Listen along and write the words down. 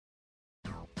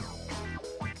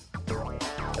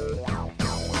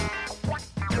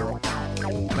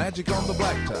Magic on the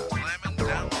blacktop. Slamming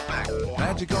down the backboard.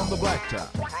 Magic on the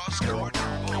blacktop. Cross-court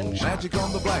motion. Magic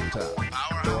on the blacktop.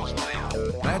 Powerhouse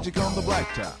layup. Magic on the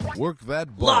blacktop. Work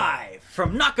that ball. Live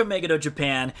from Nakameguro,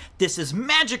 Japan, this is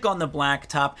Magic on the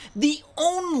Blacktop, the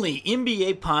only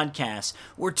NBA podcast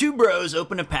where two bros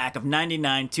open a pack of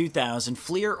 99 2000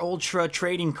 Fleer Ultra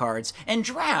trading cards and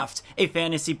draft a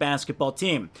fantasy basketball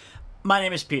team. My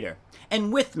name is Peter,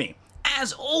 and with me,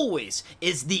 as always,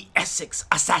 is the Essex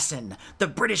Assassin, the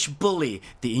British Bully,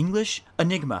 the English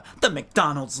Enigma, the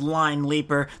McDonald's Line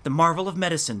Leaper, the Marvel of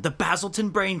Medicine, the Basilton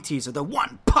Brain Teaser, the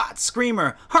One-Pot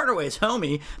Screamer, Hardaway's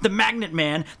Homie, the Magnet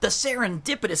Man, the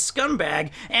Serendipitous Scumbag,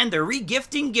 and the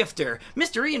Regifting Gifter,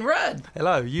 Mr. Ian Rudd.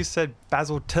 Hello, you said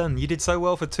Basilton. You did so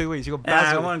well for 2 weeks. You got I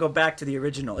Basil. want to go back to the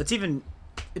original.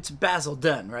 It's Basil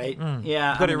Dunn, right?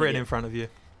 Yeah. You've got I'm it an written idiot. in front of you.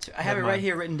 I have it Never right mind.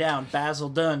 here written down. Basil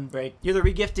Dunn, right? You're the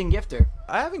Regifting Gifter.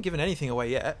 I haven't given anything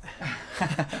away yet,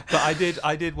 but I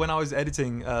did when I was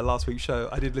editing last week's show.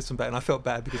 I did listen back, and I felt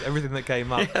bad because everything that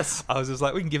came up, Yes. I was just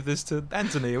like, we can give this to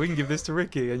Anthony, or we can give this to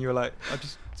Ricky, and you were like, I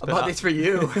just I bought these for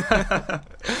you.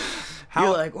 How-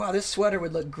 You're like, wow, this sweater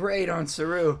would look great on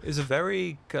Saru. It's a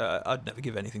very. I'd never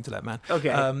give anything to that man.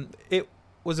 Okay. It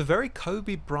was a very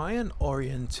Kobe Bryant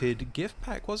oriented gift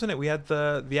pack, wasn't it? We had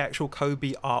the actual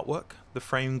Kobe artwork, the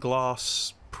framed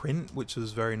glass print, which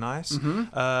was very nice.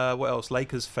 What else?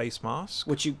 Lakers face mask,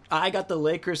 I got the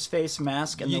Lakers face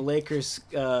mask and the You- Lakers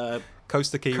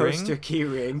coaster key coaster ring. key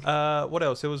ring. What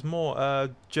else? There was more.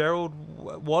 Gerald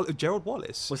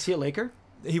Wallace. Was he a Laker?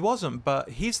 He wasn't, but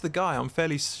he's the guy. I'm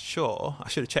fairly sure. I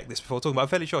should have checked this before talking, but I'm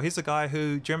fairly sure he's the guy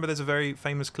who. Do you remember? There's a very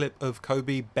famous clip of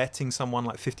Kobe betting someone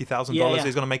like $50,000 Yeah.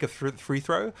 he's going to make a free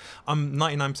throw. I'm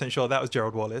 99% sure that was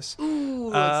Gerald Wallace. Ooh.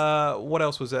 What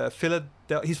else was there?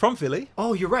 He's from Philly.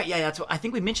 Oh, you're right. Yeah, that's what I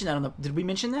think we mentioned that on the. Did we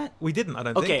mention that? We didn't. I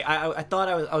don't Okay, think. I thought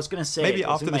I was gonna say Maybe it. It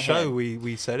was after in the my show head.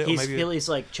 we said it. He's or maybe Philly's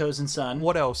like chosen son.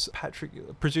 What else? Patrick.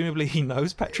 Presumably he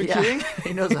knows Patrick Yeah, Ewing.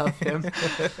 he knows of him.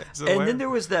 So And where- then there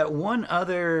was that one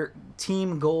other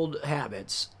Team Gold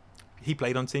Habits. he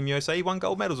played on Team USA. He won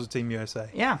gold medals with Team USA.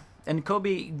 Yeah, and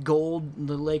Kobe gold.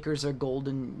 The Lakers are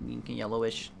golden,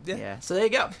 yellowish. Yeah. So there you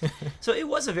go. So it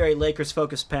was a very Lakers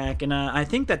focused pack, and I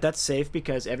think that's safe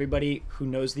because everybody who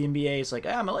knows the NBA is like,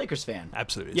 I'm a Lakers fan.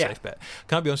 Absolutely Yeah. safe bet.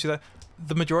 Can I be honest with you though?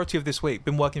 The majority of this week,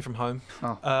 been working from home.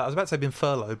 Oh. I was about to say been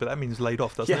furloughed, but that means laid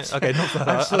off, doesn't Yes. it? Okay, not furloughed.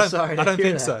 I'm so I don't, sorry to I don't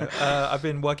hear think that. so. I've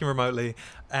been working remotely,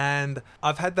 and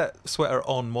I've had that sweater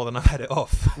on more than I've had it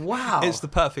off. Wow. It's the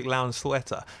perfect lounge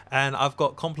sweater, and I've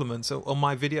got compliments on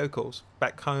my video calls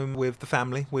back home with the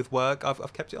family, with work.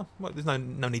 I've kept it on. Well, there's no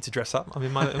need to dress up. I'm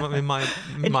in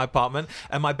my apartment,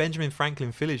 and my Benjamin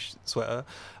Franklin Village sweater.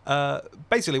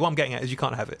 Basically, what I'm getting at is you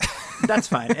can't have it. That's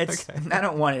fine. It's I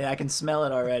don't want it. I can smell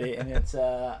it already, and it's.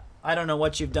 I don't know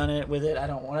what you've done with it. I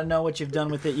don't want to know what you've done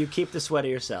with it. You keep the sweater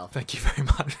yourself. Thank you very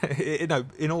much. No,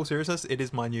 in all seriousness, it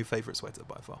is my new favourite sweater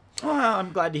by far. Well,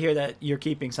 I'm glad to hear that you're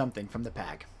keeping something from the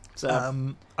pack.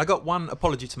 So, I got one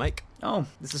apology to make. oh,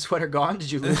 is the sweater gone?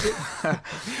 Did you lose it?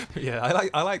 Yeah,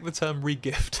 I like the term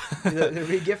regift. the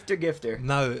regifter gifter.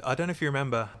 No, I don't know if you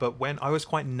remember, but when I was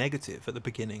quite negative at the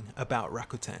beginning about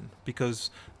Rakuten because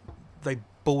they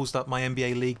ballsed up my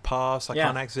NBA League pass. I Yeah.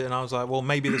 can't access it, and I was like, well,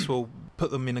 maybe this will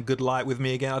put them in a good light with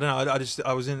me again. I don't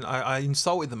know. I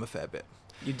insulted them a fair bit.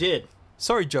 You did.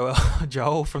 Sorry, Joel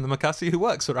from the Makasi who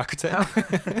works for Rakuten.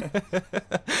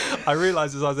 I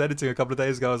realised as I was editing a couple of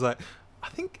days ago, I was like, I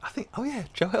think, oh yeah,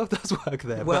 Joel does work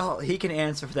there. Well, he can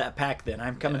answer for that pack then.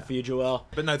 I'm coming for you, Joel.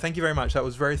 But no, thank you very much. That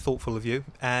was very thoughtful of you.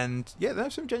 And yeah, that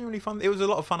was some genuinely fun. It was a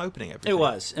lot of fun opening everything. It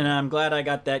was, and I'm glad I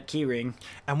got that key ring.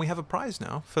 And we have a prize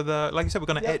now for the, like you said, we're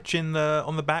going to etch in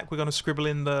on the back. We're going to scribble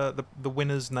in the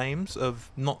winners' names of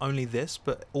not only this,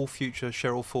 but all future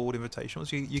Cheryl Ford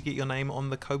invitationals. You get your name on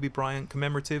the Kobe Bryant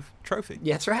commemorative trophy.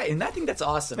 Yeah, that's right, and I think that's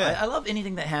awesome. Yeah. I love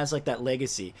anything that has like that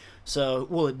legacy. So,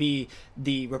 will it be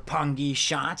the Roppongi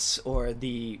shots or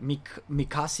the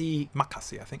Makasi?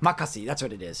 Makasi, I think. Makasi, that's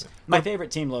what it is. My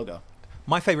favorite team logo.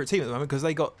 My favourite team at the moment because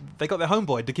they got their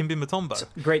homeboy, Dikembe Mutombo.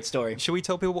 Great story. Should we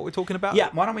tell people what we're talking about? Yeah,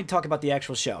 why don't we talk about the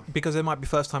actual show? Because there might be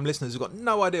first-time listeners who've got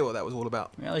no idea what that was all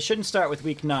about. Well, it shouldn't start with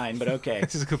week 9, but okay.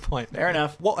 This is a good point. Fair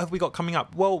enough. What have we got coming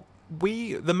up? Well,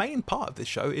 the main part of this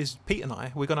show is Pete and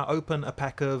I. We're going to open a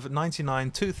pack of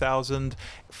 99 2000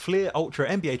 Fleer Ultra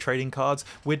NBA trading cards.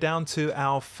 We're down to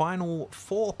our final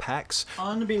 4 packs.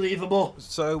 Unbelievable.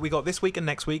 So we got this week and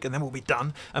next week, and then we'll be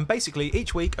done. And basically,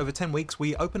 each week, over 10 weeks,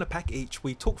 we open a pack each.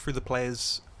 We talk through the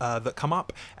players that come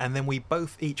up, and then we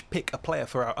both each pick a player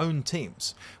for our own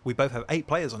teams. We both have 8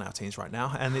 players on our teams right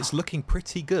now, and it's looking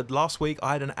pretty good. Last week,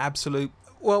 I had an absolute...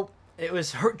 Well... It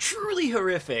was truly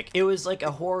horrific. It was like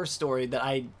a horror story that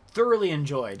I thoroughly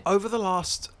enjoyed. Over the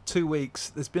last 2 weeks,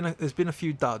 there's been a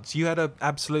few duds. You had an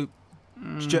absolute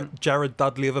Jared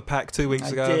Dudley of a pack 2 weeks I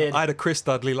ago. did. I had a Chris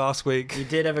Dudley last week. You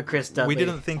did have a Chris Dudley. We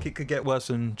didn't think it could get worse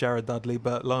than Jared Dudley,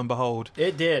 but lo and behold,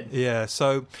 It did. yeah.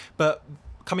 So, but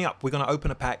coming up, we're going to open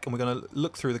a pack and we're going to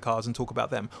look through the cards and talk about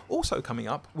them. Also coming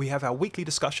up, we have our weekly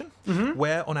discussion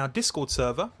where on our Discord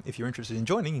server, if you're interested in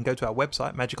joining, you can go to our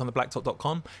website,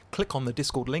 magicontheblacktot.com, click on the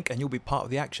Discord link and you'll be part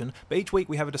of the action. But each week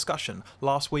we have a discussion.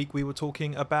 Last week we were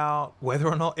talking about whether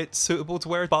or not it's suitable to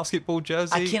wear a basketball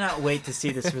jersey. I cannot wait to see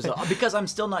this result because I'm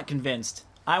still not convinced.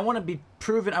 I want to be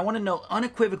proven. I want to know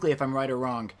unequivocally if I'm right or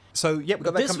wrong. So, yeah, we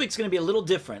got that This week's going to be a little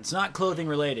different. It's not clothing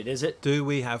related, is it? Do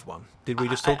we have one? Did we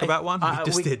just talk about one? We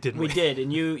just did, didn't we? We did,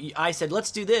 and I said,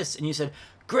 let's do this, and you said,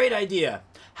 great idea.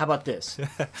 How about this?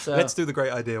 So, Let's do the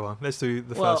great idea one. Let's do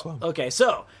the first one. Okay,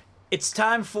 so it's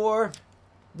time for...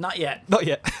 Not yet. Not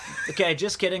yet. Okay,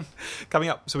 just kidding. Coming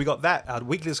up, so we got that, our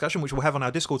weekly discussion, which we'll have on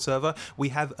our Discord server. We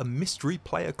have a mystery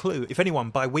player clue. If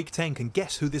anyone by week 10 can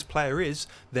guess who this player is,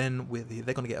 then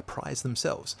they're going to get a prize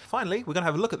themselves. Finally, we're going to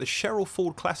have a look at the Cheryl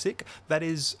Ford Classic. That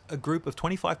is a group of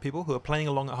 25 people who are playing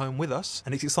along at home with us.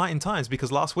 And it's exciting times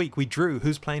because last week we drew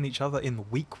who's playing each other in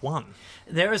week 1.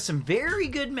 There are some very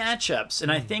good matchups, and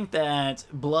I think that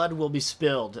blood will be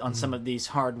spilled on some of these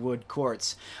hardwood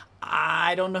courts.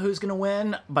 I don't know who's going to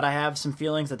win, but I have some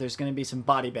feelings that there's going to be some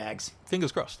body bags.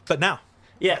 Fingers crossed. But now,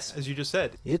 Yes. as you just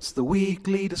said, it's the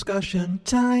weekly discussion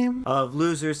time. Of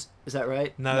losers. Is that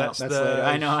right? No, that's later.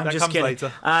 I know, I'm that just comes kidding.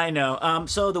 later. I know.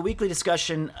 So the weekly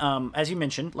discussion, as you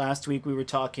mentioned, last week we were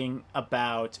talking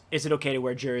about, is it okay to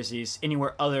wear jerseys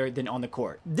anywhere other than on the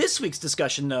court? This week's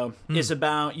discussion, though, is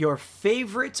about your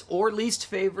favorite or least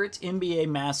favorite NBA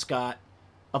mascot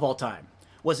of all time.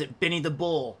 Was it Benny the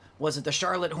Bull? Was it the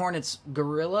Charlotte Hornets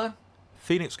gorilla?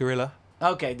 Phoenix Gorilla.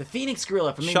 Okay, the Phoenix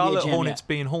Gorilla from Charlotte NBA Jam, Hornets yeah.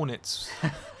 being Hornets.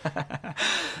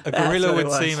 A gorilla what it would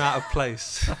was. seem out of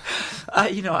place.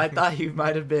 I thought you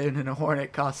might have been in a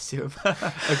Hornet costume.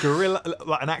 A gorilla,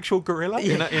 like an actual gorilla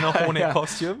in a Hornet Yeah.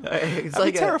 costume. It's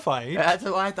That'd be terrifying. That's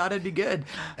why I thought it'd be good.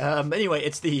 Anyway,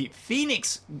 it's the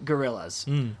Phoenix Gorillas.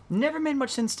 Never made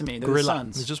much sense to me. They're the Gorilla.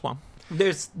 Suns. There's just one.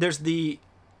 There's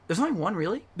only one,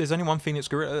 really? There's only one Phoenix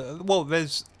Gorilla. Well,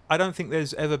 I don't think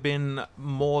there's ever been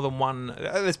more than one.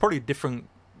 There's probably different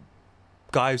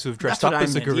guys who've dressed That's up what I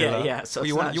as a meant. gorilla. Yeah. So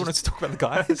you it's want not us to talk about the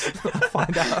guys?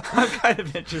 Find out. I'm kind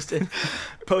of interested.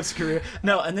 Post-career.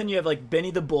 No, and then you have like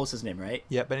Benny the Bull's his name, right?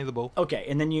 Yeah, Benny the Bull. Okay,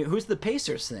 and then who's the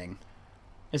Pacers thing?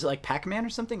 Is it like Pac-Man or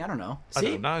something? I don't know. I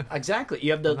don't know. Exactly.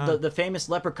 You have the famous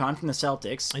leprechaun from the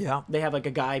Celtics. Yeah. They have like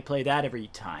a guy play that every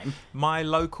time. My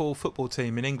local football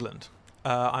team in England.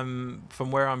 I'm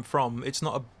from where I'm from. It's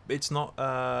not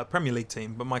a Premier League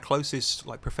team, but my closest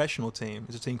like professional team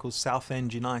is a team called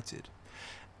Southend United.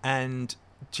 And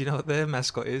do you know what their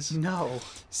mascot is? No.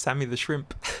 Sammy the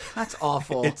Shrimp. That's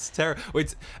awful. It's terrible.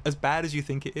 It's as bad as you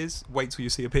think it is. Wait till you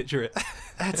see a picture of it.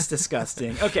 That's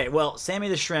disgusting. Okay, well, Sammy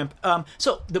the Shrimp.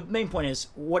 So the main point is,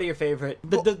 what are your favorite?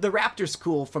 The Raptor's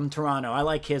cool from Toronto. I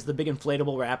like his, the big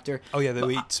inflatable Raptor. Oh yeah, that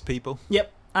eats people.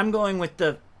 Yep, I'm going with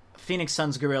the Phoenix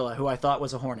Suns gorilla, who I thought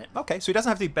was a hornet. Okay, so it doesn't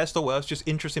have to be best or worst, just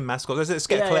interesting mascots. Let's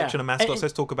get a collection of mascots. And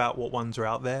Let's talk about what ones are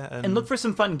out there. And look for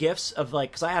some fun gifs of like,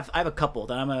 because I have a couple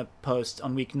that I'm gonna post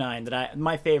on week 9 that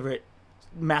my favorite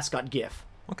mascot gif.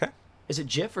 Okay. Is it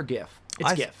GIF or GIF?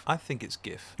 It's GIF. I think it's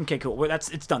GIF. Okay, cool. Well,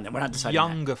 it's done then. We're not deciding.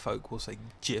 Younger folk will say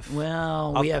GIF. That.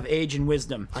 Well, we have age and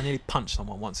wisdom. I nearly punched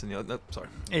someone once in the other. Sorry.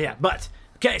 Yeah, but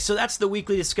okay. So that's the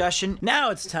weekly discussion. Now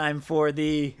it's time for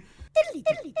the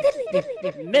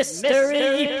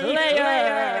mystery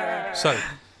player. So,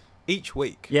 each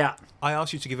week, Yeah. I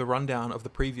ask you to give a rundown of the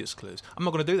previous clues. I'm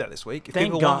not going to do that this week. If Thank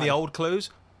people want God. the old clues,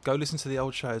 go listen to the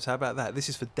old shows. How about that? This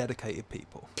is for dedicated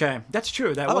people. Okay, that's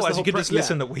true. That was the Otherwise, whole you could just yeah.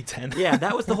 listen at week 10. Yeah,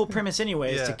 that was the whole premise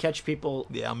anyway, is to Yeah. catch people.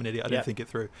 Yeah, I'm an idiot. I Yeah. didn't think it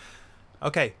through.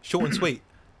 Okay, short and sweet.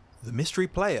 The mystery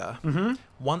player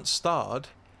once starred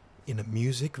in a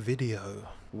music video.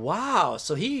 Wow,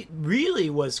 so he really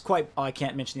was quite. Oh, I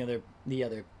can't mention the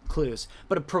other clues,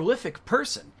 but a prolific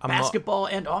person, I'm not- basketball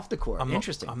and off the court.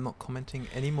 Interesting. I'm not commenting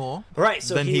anymore. Right,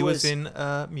 so then he he was was- in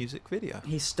a music video.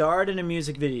 He starred in a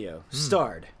music video.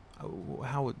 Starred. Oh,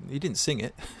 how he didn't sing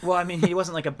it? Well, I mean, he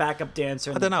wasn't like a backup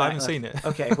dancer. I don't know. I haven't seen it.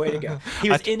 Okay, way to go. He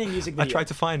was in a music I video. tried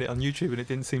to find it on YouTube and it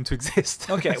didn't seem to exist.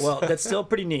 Okay, well, that's still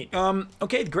pretty neat.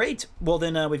 Okay, great. Well,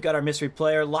 then we've got our mystery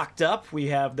player locked up. We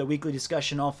have the weekly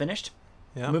discussion all finished.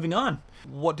 Yeah. Moving on.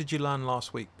 What did you learn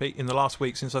last week, Pete? In the last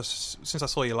week since I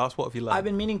saw you last, what have you learned? I've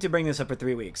been meaning to bring this up for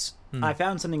 3 weeks. I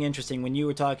found something interesting when you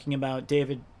were talking about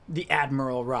David, the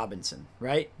Admiral Robinson,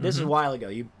 right? This is a while ago.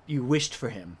 You wished for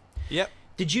him. Yep.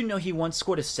 Did you know he once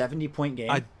scored a 70-point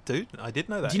game? I did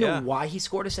know that. Do you know yeah. why he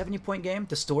scored a 70-point game?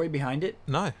 The story behind it?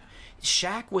 No.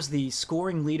 Shaq was the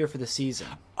scoring leader for the season.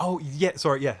 Oh yeah,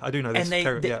 sorry, yeah, I do know this.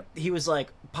 And he was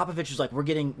like, Popovich was like, we're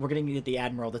getting to get the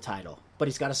Admiral the title, but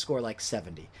he's got to score like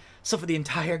 70. So for the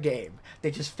entire game,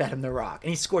 they just fed him the rock, and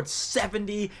he scored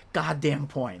 70 goddamn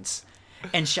points.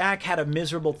 And Shaq had a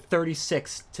miserable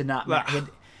 36 to not. Why'd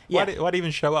he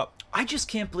even show up? I just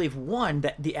can't believe, one,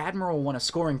 that the Admiral won a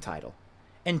scoring title,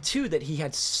 and two, that he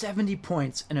had 70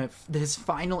 points in his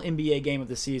final NBA game of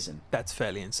the season. That's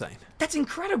fairly insane. That's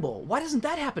incredible. Why doesn't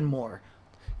that happen more?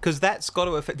 Because that's got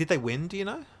to affect. Did they win? Do you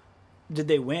know? Did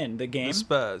they win the game? The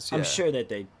Spurs. Yeah. I'm sure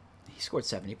that he scored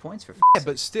 70 points for. Yeah,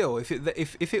 but still, if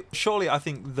it surely, I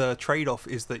think the trade-off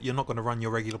is that you're not going to run your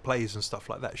regular plays and stuff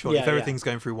like that. Surely, Yeah, if everything's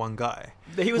going through one guy.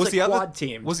 But he was a quad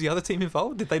team. Was the other team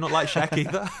involved? Did they not like Shaq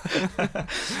either?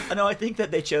 No, I think that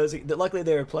they chose. That luckily,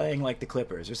 they were playing like the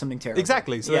Clippers or something terrible.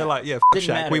 Exactly. So they're like, yeah, Didn't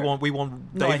Shaq. matter. We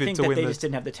want No, I David think to that win they the. just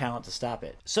didn't have the talent to stop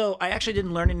it. So I actually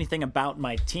didn't learn anything about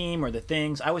my team or the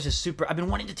things. I was just super. I've been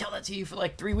wanting to tell that to you for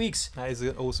like 3 weeks. That is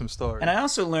an awesome story. And I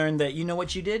also learned that, you know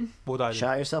what you did? What did I do?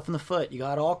 Shot yourself in the foot. You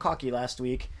got all cocky last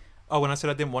week. Oh, when I said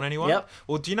I didn't want anyone? Yep.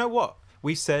 Well, do you know what?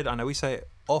 We said, I know we say it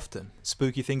often,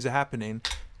 spooky things are happening.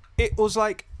 It was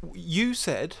like, you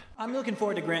said, I'm looking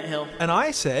forward to Grant Hill. and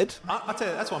I said, I'll tell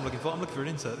you, that's what I'm looking for. I'm looking for an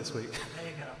insert this week. There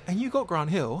you go. And you got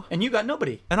Grant Hill, And you got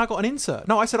nobody. and I got an insert.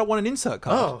 No, I said I want an insert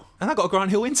card. Oh. And I got a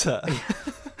Grant Hill insert.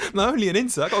 Not only an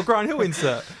insert, I got a Grant Hill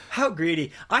insert. How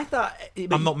greedy. I thought...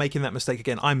 I'm not making that mistake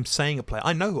again. I'm saying a player.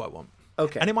 I know who I want.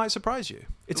 Okay. And it might surprise you.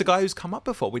 It's a guy who's come up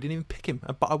before. We didn't even pick him,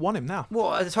 but I want him now.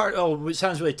 Well, it's hard. Oh, it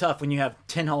sounds really tough when you have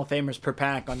 10 Hall of Famers per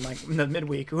pack on like the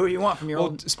midweek. Who do you want from your Well,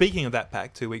 old... speaking of that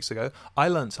pack 2 weeks ago, I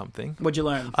learned something. What'd you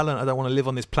learn? I learned I don't want to live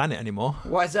on this planet anymore.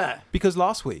 Why is that? Because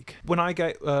last week, when I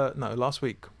gave... last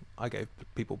week, I gave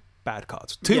people bad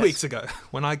cards. 2 Yes. weeks ago,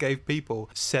 when I gave people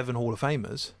 7 Hall of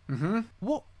Famers,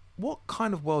 what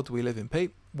kind of world do we live in,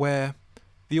 Pete, where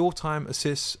the all-time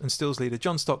assists and steals leader,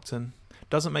 John Stockton,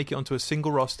 doesn't make it onto a single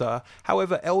roster.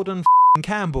 However, Eldon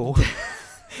Campbell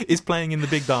is playing in the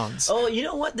big dance. Oh, you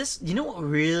know what?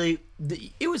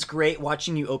 It was great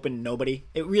watching you open nobody.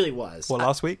 It really was. Well,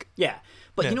 last week? Yeah.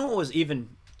 But Yeah. you know what was even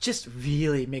just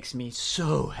really makes me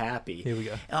so happy? Here we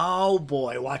go. Oh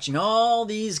boy, watching all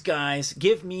these guys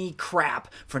give me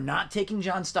crap for not taking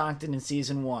John Stockton in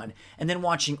season 1, and then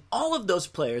watching all of those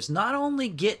players not only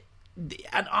get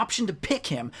an option to pick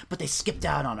him, but they skipped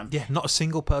out on him. Yeah, not a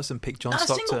single person picked John Not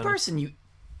Stockton. a single person.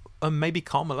 Maybe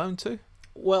Karl Malone too?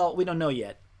 Well, we don't know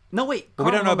yet. No, wait. Well,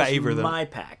 we don't know Karl about was either of them. my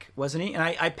pack, wasn't he? And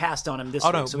I passed on him this Oh,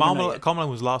 week. no, So we don't know yet. Karl Malone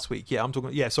was last week. Yeah, I'm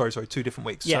talking... Yeah, sorry, 2 different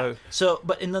weeks. Yeah.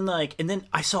 And then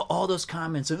I saw all those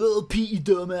comments of, "Oh, Pete, you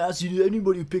dumbass!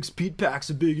 Anybody who picks Pete Pack's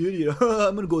a big idiot.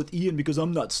 I'm gonna go with Ian because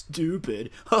I'm not stupid.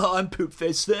 I'm Poop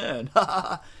Face Fan.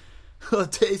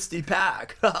 Tasty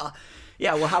Pack.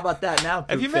 Yeah. Well, how about that now?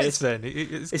 Have you Poop met Face? Sven?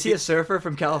 Is he a surfer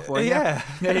from California? Yeah.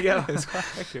 There you go. It's quite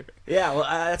accurate. Yeah. Well,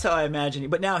 that's how I imagine it.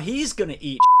 But now he's gonna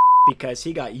eat because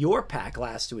he got your pack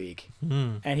last week,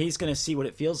 and he's gonna see what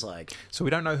it feels like. So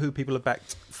we don't know who people have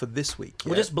backed for this week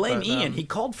Well, yet, just blame but, Ian. He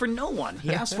called for no one.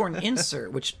 He asked for an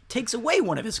insert, which takes away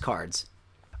one of his cards.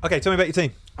 Okay, tell me about your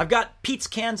team. I've got Pete's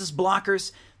Kansas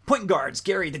blockers, point guards,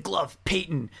 Gary the Glove,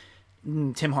 Peyton,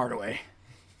 Tim Hardaway.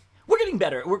 We're getting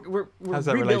better. We're How's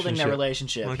that rebuilding that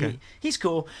relationship? relationship. Okay. He's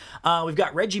cool. We've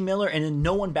got Reggie Miller and then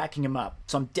no one backing him up.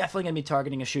 So I'm definitely going to be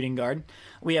targeting a shooting guard.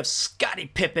 We have Scottie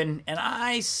Pippen, and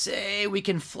I say we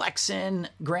can flex in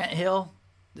Grant Hill.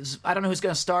 I don't know who's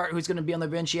going to start, who's going to be on the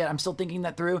bench yet. I'm still thinking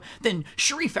that through. Then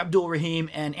Sharif Abdul-Rahim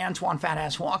and Antoine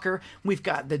Fatass Walker. We've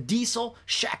got the Diesel,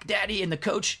 Shaq Daddy, and the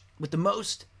coach with the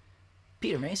most,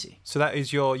 Peter Macy. So that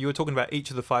is you were talking about each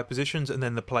of the 5 positions and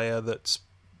then the player that's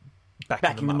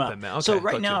backing them up. Okay, So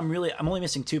right now gotcha. I'm only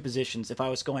missing 2 positions if I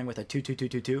was going with a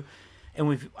 2-2-2-2-2.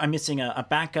 And I'm missing a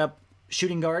backup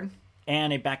shooting guard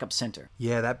and a backup center.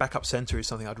 Yeah, that backup center is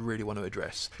something I'd really want to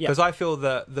address. Yeah. Because I feel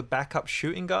that the backup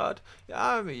shooting guard,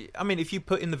 I mean, if you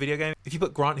put in the video game, if you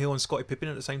put Grant Hill and Scottie Pippen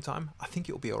at the same time, I think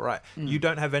it'll be all right. You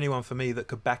don't have anyone for me that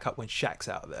could back up when Shaq's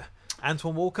out there.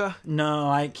 Antoine Walker? No,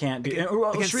 I can't do.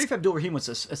 Against- Sharif Abdul-Rahim was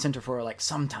a center for like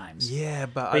sometimes. Yeah,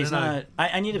 but I But he's don't know.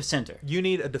 not. I need a center. You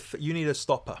need a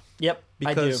stopper. Yep,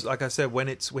 Because, I do. like I said, when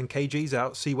KG's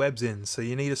out, C Webb's in, so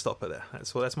you need a stopper there.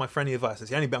 That's my friendly advice.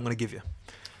 That's the only bit I'm going to give you.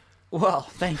 Well,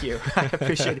 thank you. I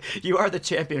appreciate it. You are the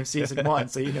champion of season 1,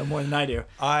 so you know more than I do.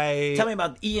 Tell me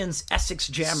about Ian's Essex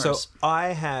Jammers. So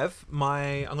I have I'm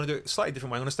going to do it a slightly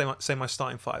different way. I'm going to say my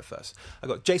starting 5 first. I've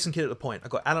got Jason Kidd at the point. I've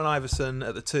got Allen Iverson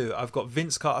at the 2. I've got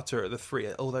Vince Carter at the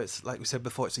 3. Although it's like we said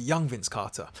before, it's a young Vince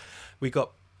Carter. We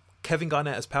got Kevin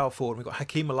Garnett as power forward. We've got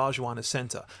Hakeem Olajuwon as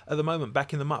center. At the moment,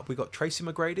 backing them up, we've got Tracy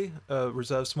McGrady,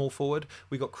 reserve small forward.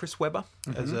 We've got Chris Webber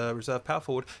as a reserve power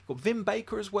forward. We've got Vin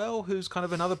Baker as well, who's kind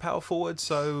of another power forward.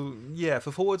 So, yeah,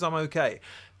 for forwards, I'm okay.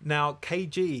 Now,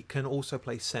 KG can also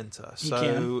play center.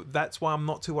 So that's why I'm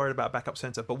not too worried about backup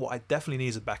center. But what I definitely need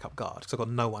is a backup guard because I've got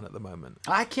no one at the moment.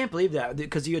 I can't believe that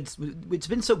because it's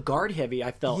been so guard heavy,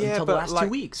 I felt, until the last 2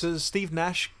 weeks. So Steve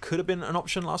Nash could have been an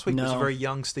option last week. No. It was a very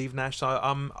young Steve Nash. So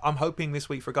I'm hoping this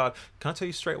week for a guard. Can I tell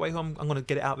you straight away who I'm going to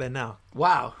get it out there now?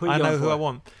 Wow. Who are you I know going who for? I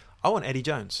want. I want Eddie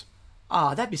Jones.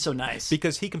 Ah, that'd be so nice.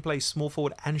 Because he can play small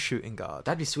forward and shooting guard.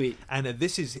 That'd be sweet. And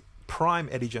this is prime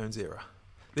Eddie Jones era.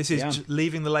 This is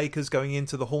leaving the Lakers, going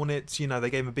into the Hornets. You know, they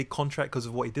gave him a big contract because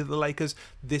of what he did at the Lakers.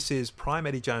 This is prime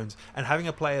Eddie Jones. And having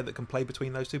a player that can play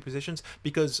between those two positions,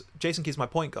 because Jason Kidd's my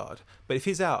point guard. But if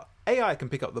he's out, AI can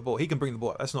pick up the ball. He can bring the ball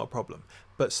up. That's not a problem.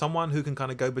 But someone who can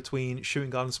kind of go between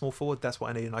shooting guard and small forward, that's what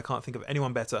I need. And I can't think of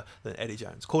anyone better than Eddie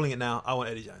Jones. Calling it now, I want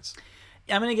Eddie Jones.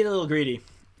 I'm going to get a little greedy.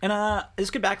 And this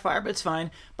could backfire, but it's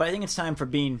fine. But I think it's time for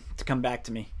Bean to come back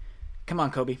to me. Come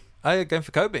on, Kobe. Oh, you're going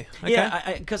for Kobe. Okay.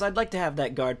 Yeah, because I'd like to have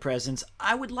that guard presence.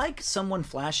 I would like someone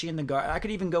flashy in the guard. I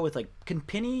could even go with, like, could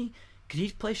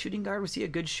he play shooting guard? Was he a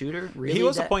good shooter? Really? He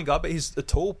was a point guard, but he's a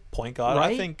tall point guard.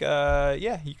 Right? I think,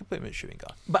 you could put him at shooting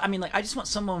guard. But, I mean, like, I just want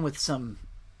someone with some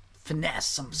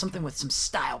finesse, something with some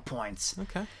style points.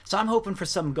 Okay. So I'm hoping for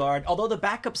some guard. Although the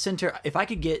backup center, if I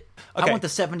could get, I want the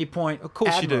 70-point Of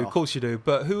course Admiral. you do. Of course you do.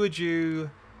 But who would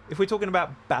you... If we're talking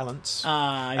about balance,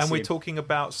 we're talking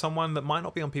about someone that might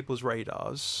not be on people's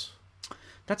radars...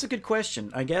 That's a good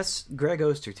question. I guess Greg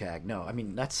Ostertag. No, I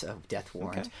mean, that's a death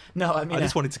warrant. Okay. No, I mean... I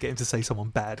just wanted to get him to say someone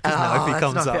bad, because now if he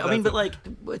comes up... I mean, but, like,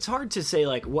 it's hard to say,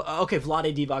 like, okay,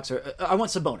 Vlade Divac, or I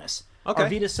want Sabonis. Okay.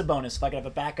 Arvydas Sabonis, if I could have a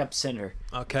backup center.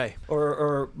 Okay.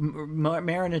 Or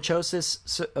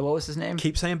Marinachosis, what was his name?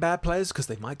 Keep saying bad players, because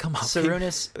they might come up.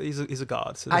 Sarunas. He's a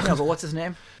guard. So I know, but what's his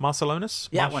name? Marcelonis?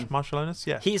 Yeah, Marcelonis,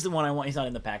 yeah. He's the one I want. He's not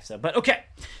in the pack stuff. But, okay.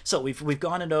 So, we've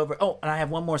gone it over. Oh, and I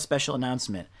have one more special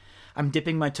announcement. I'm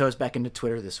dipping my toes back into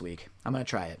Twitter this week. I'm going to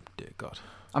try it. Dear God.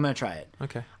 I'm going to try it.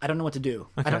 Okay. I don't know what to do.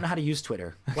 Okay. I don't know how to use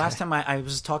Twitter. Okay. Last time I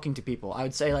was talking to people, I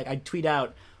would say, like, I'd tweet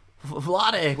out,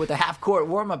 Vlade with a half-court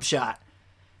warm-up shot.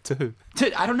 To who?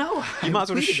 I don't know. You might as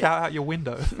well just shout out your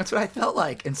window. That's what I felt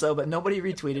like. And so, but nobody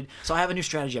retweeted. So I have a new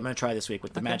strategy I'm going to try this week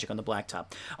with the Magic on the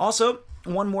Blacktop. Also,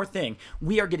 one more thing.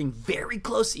 We are getting very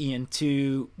close, Ian,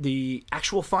 to the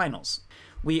actual finals.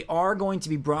 We are going to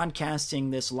be broadcasting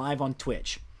this live on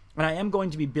Twitch. And I am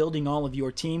going to be building all of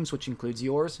your teams, which includes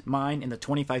yours, mine, and the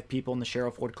 25 people in the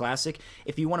Cheryl Ford Classic.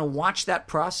 If you want to watch that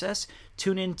process,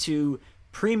 tune into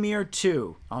Premiere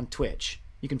 2 on Twitch.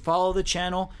 You can follow the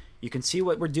channel, you can see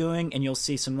what we're doing, and you'll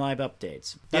see some live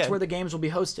updates. That's where the games will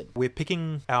be hosted. We're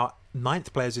picking our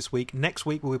 9th players this week. Next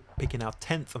week, we're picking our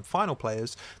 10th and final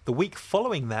players. The week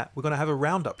following that, we're going to have a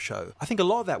roundup show. I think a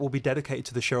lot of that will be dedicated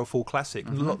to the Cheryl Ford Classic,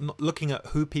 looking at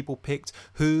who people picked,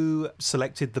 who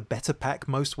selected the better pack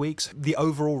most weeks, the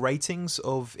overall ratings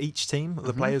of each team,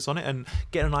 the players on it, and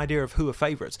get an idea of who are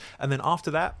favourites. And then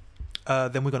after that,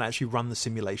 then we're going to actually run the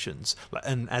simulations.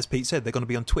 And as Pete said, they're going to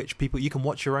be on Twitch. People, you can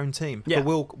watch your own team. Yeah.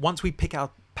 But once we pick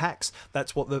our packs,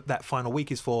 that's what that final week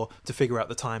is for, to figure out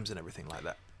the times and everything like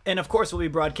that. And, of course, we'll be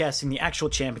broadcasting the actual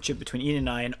championship between Ian and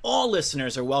I, and all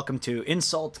listeners are welcome to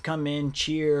insult, come in,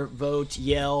 cheer, vote,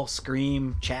 yell,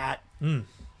 scream, chat.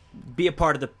 Be a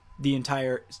part of the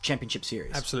entire championship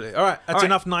series. Absolutely. All right, that's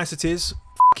enough niceties.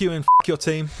 F*** you and f*** your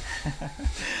team.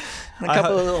 A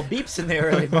couple of little beeps in there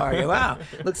early, Mario. Wow.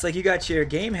 Looks like you got your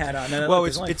game hat on. No, well,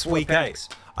 look, it's week 8.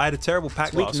 I had a terrible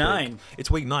pack last week. Week 9. It's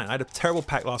week 9. I had a terrible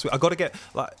pack last week. I got to get,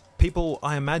 like, people,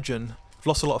 I imagine, have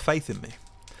lost a lot of faith in me.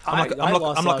 I'm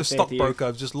like a stockbroker.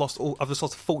 I've just lost a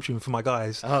fortune for my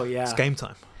guys. Oh yeah. It's game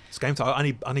time. It's game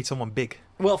time. I need someone big.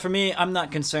 Well, for me, I'm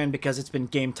not concerned because it's been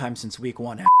game time since week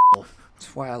 1.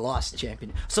 That's why I lost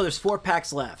champion. So there's 4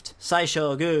 packs left.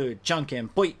 Saisho, Good,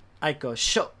 Junkin, Boy, Aiko,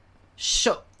 Sho.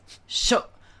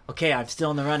 Okay, I'm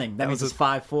still in the running. That means it's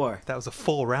 5-4. That was a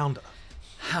 4-rounder.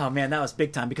 Oh man, that was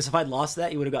big time. Because if I'd lost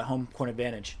that, you would have got home court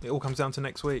advantage. It all comes down to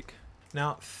next week.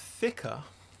 Now, thicker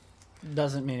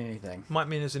doesn't mean anything. Might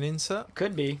mean as an insert.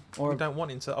 Could be. Or we don't want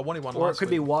insert. I wanted one or last it could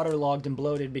week. be waterlogged and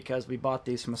bloated because we bought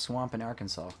these from a swamp in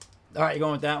Arkansas. All right, you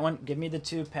going with that one? Give me the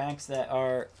 2 packs that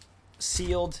are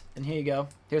sealed, and here you go.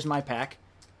 Here's my pack.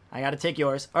 I got to take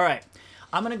yours. All right,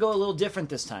 I'm gonna go a little different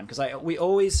this time because we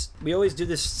always do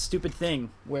this stupid thing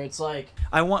where it's like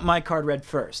I want my card read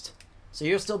first, so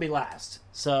you'll still be last.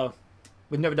 So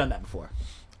we've never done that before.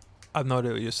 I've no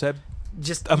idea what you said.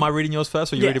 Just am I reading yours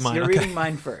first or are you reading mine? You're okay. reading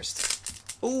mine first.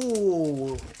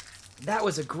 Ooh, that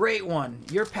was a great one.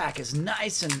 Your pack is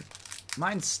nice and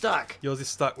Mine's stuck. Yours is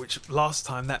stuck, which last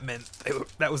time that meant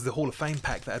that was the Hall of Fame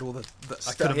pack that had all the I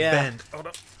Stuff, couldn't yeah. bend. Hold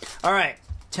on. All right.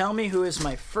 Tell me who is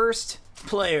my first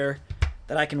player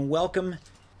that I can welcome.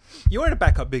 You weren't a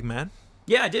backup big man.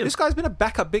 Yeah, I do. This guy's been a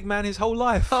backup big man his whole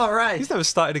life. All right. He's never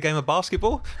started a game of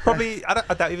basketball. Probably,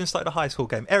 I doubt even started a high school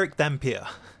game. Eric Dampier.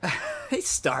 He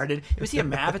started. Was he a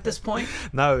Mav at this point?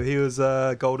 No, he was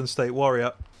a Golden State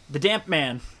Warrior. The Damp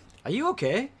Man. Are you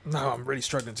okay? No, I'm really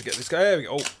struggling to get this guy. There we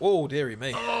go. Oh, dearie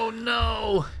me. Oh,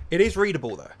 no. It is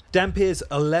readable, though. Dampier's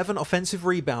 11 offensive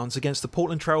rebounds against the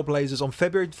Portland Trail Blazers on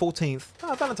February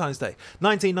 14th, Valentine's Day,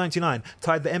 1999,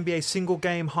 tied the NBA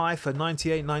single-game high for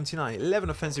 98-99.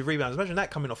 11 offensive rebounds. Imagine that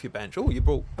coming off your bench. Oh, you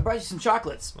brought... I brought you some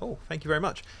chocolates. Oh, thank you very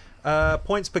much.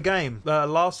 Points per game.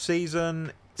 Last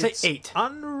season... Say it's 8.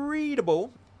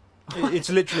 Unreadable. It's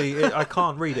literally... I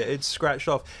can't read it. It's scratched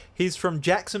off. He's from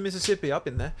Jackson, Mississippi, up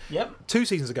in there. Yep. 2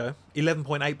 seasons ago,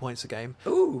 11.8 points a game.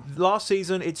 Ooh. Last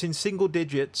season, it's in single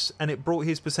digits, and it brought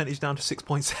his percentage down to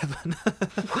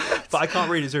 6.7. But I can't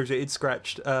read it seriously. It's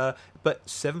scratched. But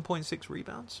 7.6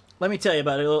 rebounds. Let me tell you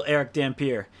about a little Eric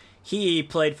Dampier. He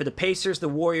played for the Pacers, the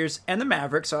Warriors, and the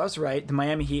Mavericks, so I was right, the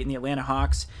Miami Heat and the Atlanta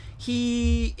Hawks.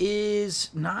 He is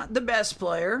not the best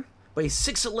player, but he's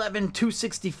 6'11",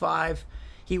 265.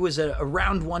 He was a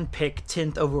round 1 pick,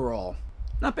 10th overall.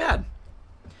 Not bad.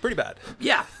 Pretty bad.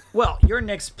 Yeah. Well, your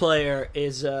next player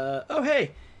is, oh,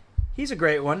 hey, he's a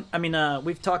great one. I mean,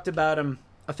 we've talked about him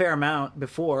a fair amount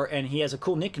before, and he has a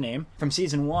cool nickname from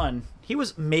season 1. He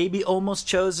was maybe almost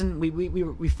chosen.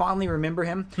 We fondly remember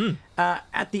him.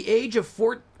 At the age of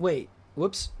 4... Wait.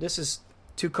 Whoops. This is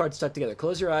 2 cards stuck together.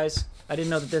 Close your eyes. I didn't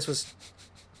know that this was...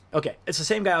 Okay, it's the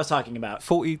same guy I was talking about.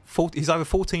 40, he's either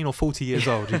 14 or 40 years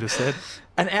old, you just said.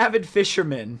 An avid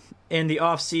fisherman in the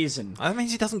off-season. That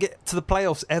means he doesn't get to the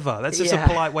playoffs ever. That's just Yeah. a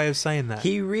polite way of saying that.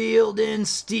 He reeled in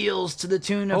steals to the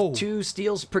tune of Oh. 2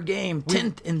 steals per game,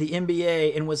 10th in the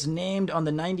NBA, and was named on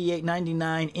the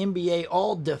 98-99 NBA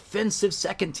All-Defensive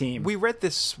Second Team. We read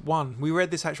this one. We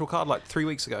read this actual card like 3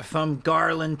 weeks ago. From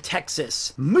Garland,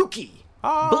 Texas. Mookie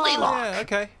Blaylock. Yeah,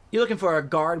 okay. You're looking for a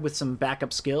guard with some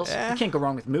backup skills? Yeah. You can't go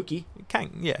wrong with Mookie. You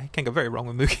can't go very wrong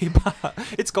with Mookie, but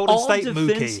it's Golden State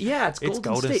Mookie. Yeah, it's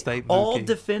Golden State. Mookie. All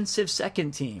defensive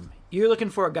second team. You're looking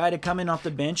for a guy to come in off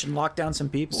the bench and lock down some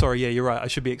people. Sorry, yeah, you're right. I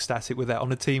should be ecstatic with that. On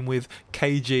a team with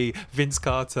KG, Vince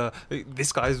Carter,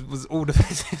 this guy was all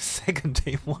defensive second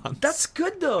team once. That's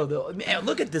good, though. Man,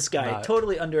 look at this guy. No.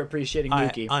 Totally underappreciating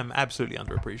Mookie. I'm absolutely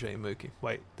underappreciating Mookie.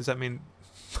 Wait, does that mean...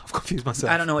 I've confused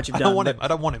myself. I don't know what you've I done.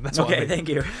 don't want him. That's what I Okay, mean. thank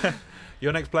you.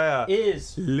 Your next player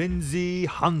Is... Lindsey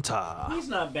Hunter. He's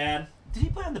not bad. Did he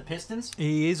play on the Pistons?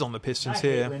 He is on the I Pistons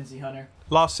hate here. Lindsey Hunter.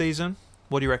 Last season,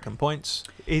 what do you reckon? Points?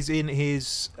 He's in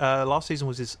his... last season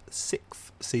was his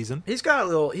 6th season. He's got a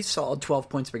little... He's solid, 12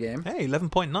 points per game. Hey,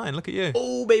 11.9. Look at you.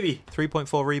 Oh, baby.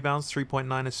 3.4 rebounds,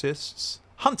 3.9 assists.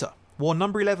 Hunter wore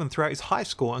number 11 throughout his high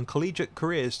school and collegiate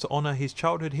careers to honor his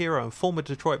childhood hero and former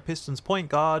Detroit Pistons point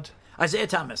guard... Isaiah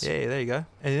Thomas. Yeah, there you go.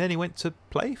 And then he went to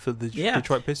play for the Yeah.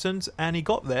 Detroit Pistons, and he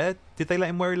got there. Did they let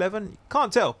him wear 11?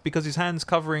 Can't tell because his hand's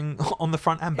covering on the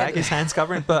front and back. His hand's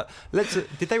covering. But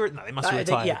did they? No, they must have I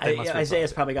retired. think, They must have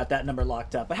Isaiah's retired. probably got that number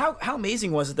locked up. But how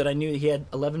amazing was it that I knew he had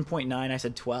 11.9? I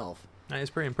said 12. That is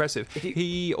pretty impressive. If you-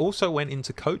 He also went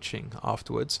into coaching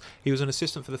afterwards. He was an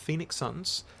assistant for the Phoenix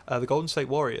Suns, the Golden State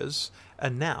Warriors,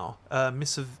 and now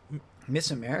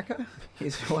Miss America?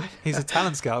 He's what? he's a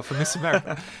talent scout for Miss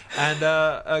America, and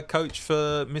a coach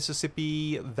for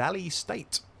Mississippi Valley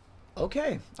State.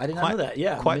 Okay, I did not Quite- know that.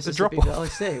 Yeah, quite the Mississippi drop-off. Valley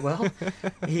State. Well,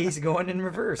 he's going in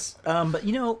reverse. But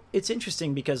you know, it's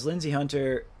interesting because Lindsey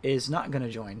Hunter is not going to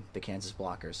join the Kansas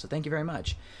Blockers. So thank you very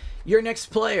much. Your next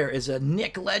player is a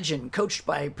Nick legend, coached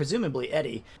by presumably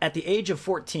Eddie. At the age of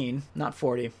 14, not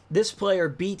 40, this player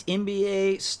beat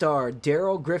NBA star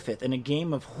Daryl Griffith in a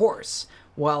game of horse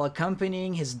while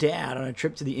accompanying his dad on a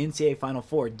trip to the NCAA Final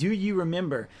Four. Do you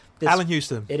remember this? Allen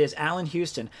Houston. It is Allen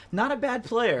Houston. Not a bad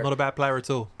player. Not a bad player at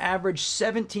all. Averaged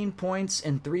 17 points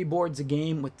and 3 boards a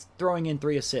game with throwing in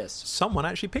 3 assists. Someone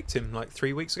actually picked him like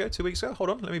 2 weeks ago. Hold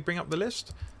on, let me bring up the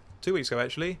list. 2 weeks ago,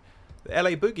 actually. The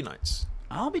LA Boogie Knights.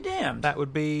 I'll be damned. That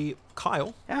would be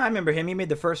Kyle. Yeah, I remember him. He made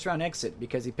the first round exit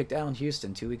because he picked Allen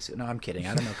Houston 2 weeks ago. No, I'm kidding.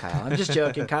 I don't know Kyle. I'm just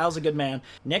joking. Kyle's a good man.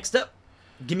 Next up,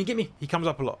 gimme. He comes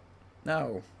up a lot.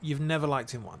 No, You've never liked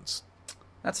him once.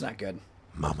 that's not good.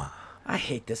 Mama, I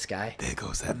hate this guy. there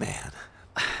goes that man.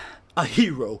 A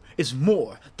hero is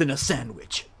more than a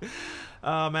sandwich.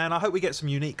 Man, I hope we get some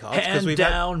unique cards. Hand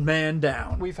down, man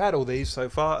down. We've had all these so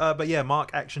far. But yeah, Mark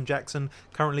Action Jackson,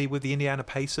 currently with the Indiana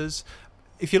Pacers.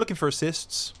 If you're looking for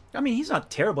assists, I mean, he's not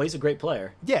terrible. He's a great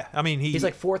player. yeah, I mean He's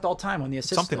like 4th all time on the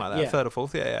assist. something like that, Yeah. 3rd or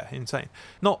 4th. Yeah, insane.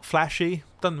 Not flashy,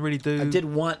 doesn't really do. I did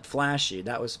want flashy.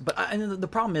 That was, but and the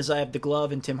problem is I have the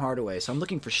glove and Tim Hardaway, so I'm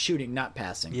looking for shooting, not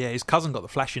passing. Yeah, his cousin got the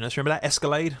flashiness. Remember that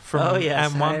Escalade from Oh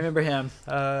yes, M1? I remember him.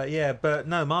 Yeah, but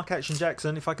no, Mark Action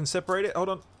Jackson, if I can separate it, hold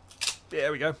on.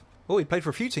 There we go. Oh, he played for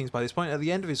a few teams by this point at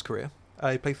the end of his career.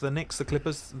 He played for the Knicks, the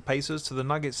Clippers, the Pacers, to the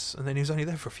Nuggets, and then he was only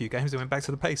there for a few games. He went back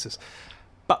to the Pacers.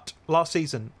 But last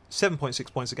season,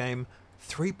 7.6 points a game,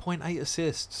 3.8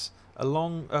 assists. That's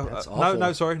No,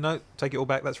 awful. sorry, no, take it all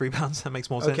back. That's rebounds. That makes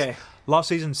more sense. Okay. Last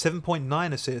season,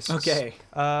 7.9 assists. Okay.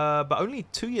 But only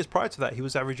 2 years prior to that, he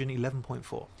was averaging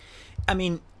 11.4. I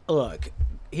mean, look,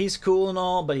 he's cool and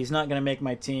all, but he's not going to make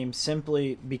my team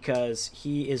simply because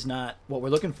he is not what we're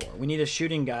looking for. We need a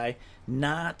shooting guy,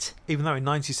 not. Even though in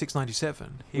 96,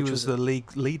 97, he Which was was the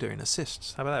league leader in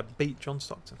assists. How about that? Beat John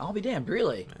Stockton. I'll be damned,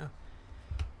 really. Yeah.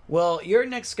 Well, your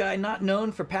next guy, not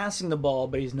known for passing the ball,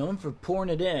 but he's known for pouring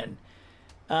it in.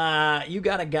 You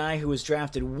got a guy who was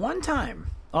drafted one time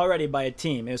already by a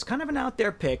team. It was kind of an out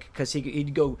there pick because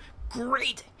he'd go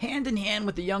great hand in hand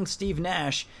with the young Steve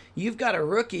Nash. You've got a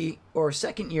rookie or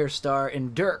second-year star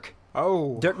in Dirk.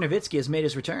 Oh, Dirk Nowitzki has made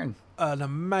his return. an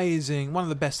amazing, one of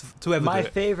the best to ever My do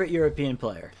it. favorite European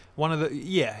player. One of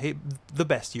the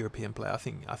best European player. I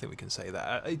think we can say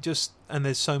that. It just, and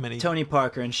there's so many. Tony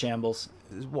Parker in shambles.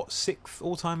 What, 6th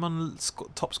all time on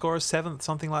top scorer, 7th,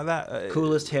 something like that.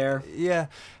 Coolest hair. Yeah.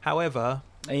 However,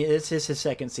 This is his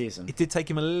second season. it did take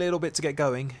him a little bit to get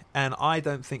going, and I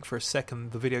don't think for a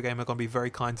second the video game are going to be very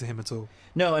kind to him at all.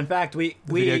 No, in fact, The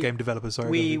video game developers,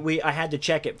 sorry. I had to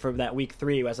check it for that week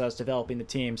 3 as I was developing the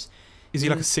teams. Is he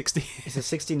like a 60? It's a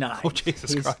 69. Oh,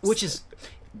 Jesus Christ. Which is,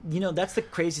 that's the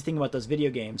crazy thing about those video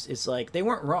games. It's like they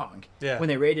weren't wrong Yeah. when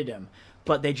they rated him,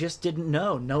 but they just didn't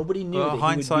know. Nobody knew that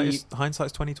hindsight's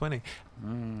 2020.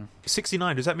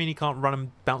 69. Does that mean he can't run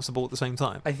and bounce the ball at the same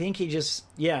time? I think he doesn't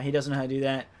know how to do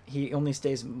that. He only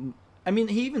stays. I mean,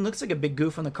 he even looks like a big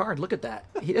goof on the card. Look at that.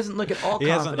 He doesn't look at all He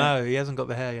confident. hasn't got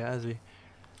the hair yet, has he?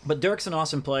 But Dirk's an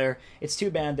awesome player. It's too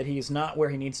bad that he's not where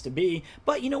he needs to be.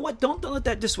 But you know what? Don't let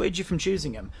that dissuade you from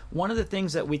choosing him. One of the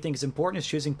things that we think is important is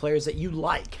choosing players that you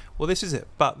like. Well, this is it.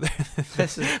 But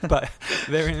but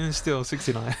they're in still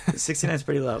 69. 69 is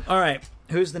pretty low. All right,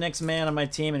 who's the next man on my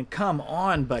team? And come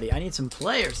on, buddy. I need some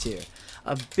players here.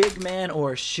 A big man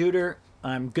or a shooter.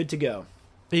 I'm good to go.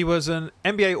 He was an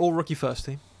NBA All-Rookie First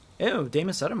Team. Ew,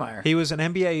 Damon Sotomayor. He was an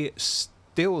NBA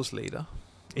steals leader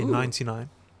in Ooh. 99.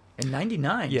 In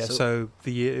 99. Yeah, so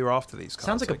the year after these cards.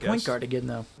 sounds like I a point guess. guard again,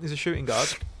 though. He's a shooting guard.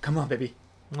 Come on, baby.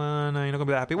 No, you're not going to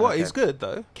be that happy. What? Okay. He's good,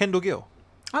 though. Kendall Gill.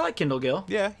 I like Kendall Gill.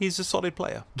 Yeah, he's a solid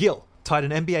player. Gill tied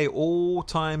an NBA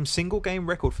all-time single-game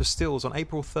record for steals on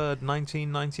April 3rd,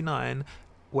 1999,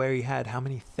 where he had, how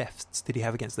many thefts did he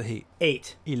have against the Heat?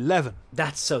 8. 11.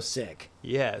 That's so sick.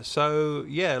 Yeah, so,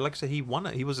 yeah, like I said, he won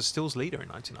it. He was a steals leader in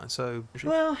 99, so...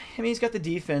 Well, I mean, he's got the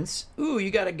defense. Ooh,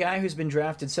 you got a guy who's been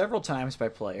drafted several times by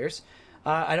players.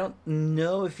 I don't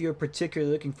know if you're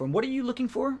particularly looking for him. What are you looking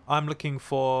for? I'm looking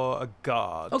for a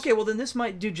guard. Okay, well, then this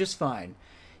might do just fine.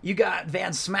 You got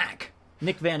Van Smack,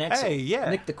 Nick Van Exel. Hey, yeah.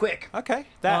 Nick the Quick. Okay.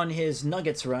 On his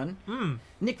Nuggets run.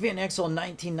 Nick Van Exel,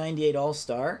 1998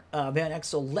 All-Star. Van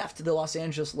Exel left the Los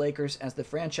Angeles Lakers as the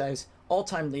franchise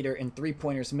all-time leader in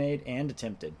three-pointers made and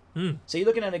attempted. So you're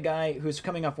looking at a guy who's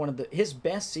coming off one of his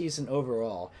best season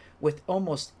overall with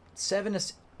almost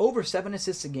over 7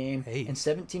 assists a game and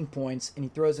 17 points, and he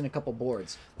throws in a couple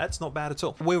boards. That's not bad at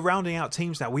all. We're rounding out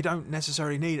teams now. We don't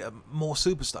necessarily need more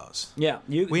superstars. Yeah,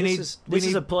 this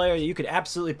is a player that you could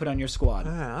absolutely put on your squad.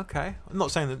 Ah, okay. I'm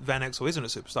not saying that Van Exel isn't a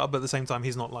superstar, but at the same time,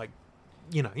 he's not like,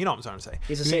 you know what I'm trying to say.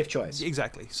 He's a safe choice.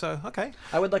 Exactly. So, okay.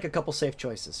 I would like a couple safe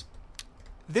choices.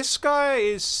 This guy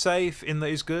is safe in that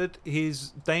he's good. He's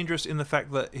dangerous in the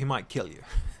fact that he might kill you.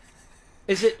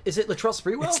 Is it Latrell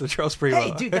Sprewell? It's Latrell Sprewell.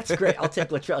 Hey, dude, that's great. I'll take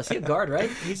Latrell. Is he a guard, right?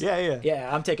 Yeah.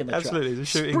 Yeah, I'm taking Latrell. Absolutely, he's a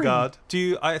shooting Spree. guard.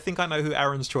 I think I know who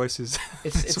Aaron's choice is.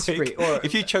 It's this Spree, week. or-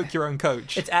 if you choke your own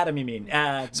coach. It's Adam, you mean?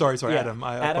 Sorry, yeah. Adam.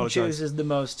 I Adam apologize. chooses the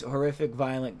most horrific,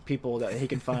 violent people that he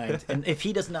can find, and if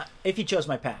he chose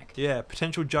my pack, Yeah,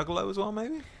 potential juggalo as well,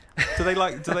 maybe. Do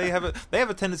they have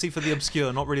a tendency for the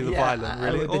obscure, not really the Yeah, violent,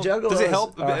 really? the Or juggalos does it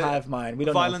help? are hive mind. We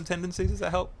don't violent tendencies, does that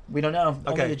help? know. We don't know.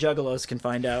 Okay. Only the juggalos can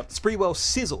find out. Sprewell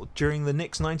sizzled during the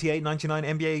Knicks 98-99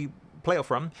 NBA playoff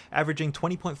run, averaging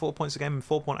 20.4 points a game and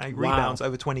 4.8 Wow. rebounds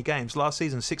over 20 games. Last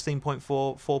season, 16.4,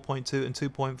 4.2, and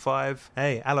 2.5.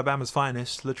 Hey, Alabama's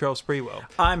finest, Latrell Sprewell.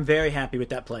 I'm very happy with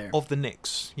that player. Of the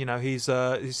Knicks, you know,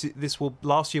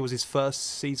 last year was his first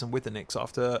season with the Knicks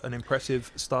after an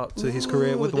impressive start to his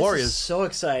career with the This Warriors. is so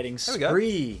exciting. There we go.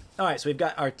 Spree. All right, so we've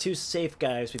got our two safe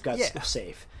guys. We've got Yeah.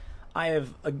 safe. I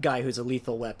have a guy who's a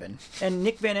lethal weapon. And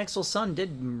Nick Van Exel's son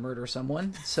did murder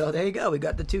someone. So there you go. We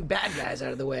got the two bad guys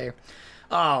out of the way.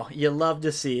 Oh, you love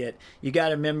to see it. You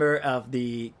got a member of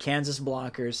the Kansas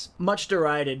Blockers, much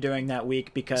derided during that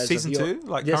week because Season of your, two?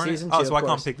 Like this current? season Oh, two. so of I can't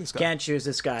course. pick this guy. Can't choose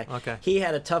this guy. Okay. He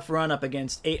had a tough run up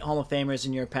against 8 Hall of Famers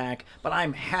in your pack, but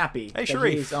I'm happy Hey, that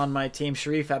Sharif. he's on my team.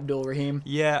 Sharif Abdul-Rahim.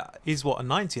 Yeah, he's a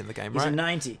 90 in the game, He's right? a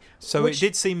 90. So which- it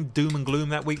did seem doom and gloom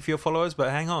that week for your followers, but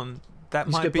hang on. That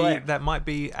He's a might good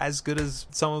be player. as good as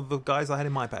some of the guys I had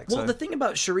in my pack. Well, so. the thing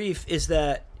about Sharif is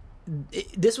that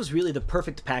this was really the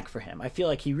perfect pack for him. I feel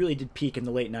like he really did peak in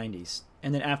the late 90s.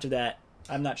 And then after that,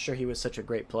 I'm not sure he was such a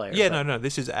great player. Yeah, but, no,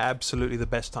 this is absolutely the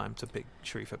best time to pick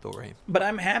Sharif Abdul-Rahim. But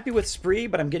I'm happy with Spree,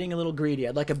 but I'm getting a little greedy.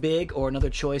 I'd like a big or another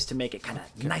choice to make it kind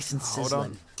of nice and Hold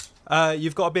sizzling.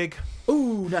 You've got a big.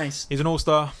 Ooh, nice. He's an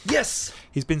all-star. Yes!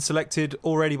 He's been selected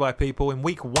already by people in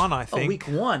week 1, I Oh, think. week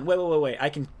 1. Wait. I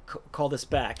can call this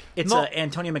back. It's Not-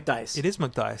 Antonio McDyess. It is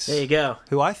McDyess. There you go.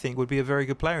 Who I think would be a very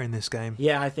good player in this game.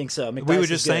 Yeah, I think so. McDyess We were is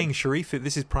just good. saying Sharif,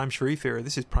 this is prime Sharif era.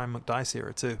 This is prime McDyess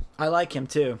era too. I like him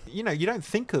too. You know, you don't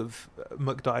think of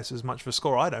McDyess as much of a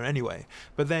scorer. I don't anyway.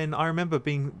 But then I remember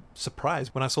being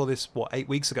surprised when I saw this, 8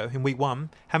 weeks ago in week 1.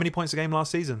 How many points a game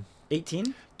last season?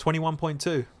 18?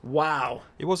 21.2. Wow.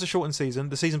 It was a shortened season.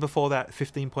 The season before that,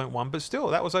 15.1. But still,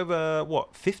 that was over,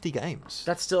 50 games?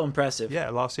 That's still impressive. Yeah,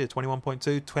 last year,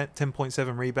 21.2,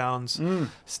 10.7 rebounds. Mm.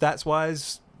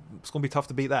 Stats-wise, it's going to be tough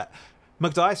to beat that.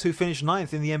 McDyess, who finished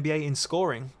 9th in the NBA in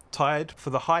scoring, tied for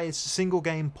the highest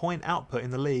single-game point output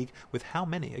in the league with how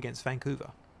many against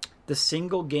Vancouver? The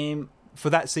single game For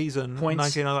that season,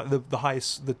 Points. 19, the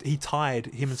highest, he tied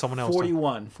him and someone else.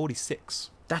 41. 46.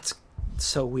 That's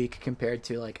so weak compared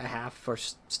to like a half for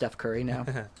Steph Curry now.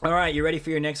 All right, you ready for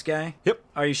your next guy? Yep.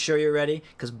 Are you sure you're ready?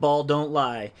 Because ball don't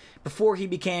lie. Before he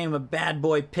became a bad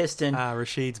boy Piston,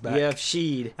 Rashid's back. you have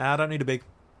Sheed. I don't need a big...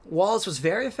 Wallace was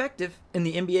very effective in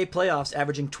the NBA playoffs,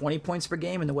 averaging 20 points per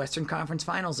game in the Western Conference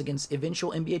Finals against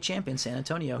eventual NBA champion San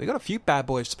Antonio. We got a few bad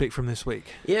boys to pick from this week.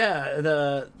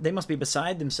 Yeah, they must be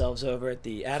beside themselves over at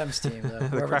the Adams team,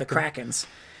 whoever the Kraken. Krakens.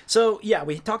 So yeah,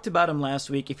 we talked about him last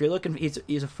week. If you're looking, he's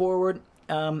a forward.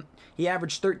 He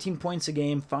averaged 13 points a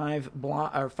game, 5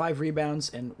 rebounds,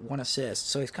 and 1 assist.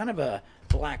 So he's kind of a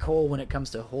black hole when it comes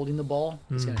to holding the ball.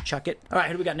 He's going to chuck it. All right,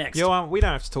 who do we got next? Yo, we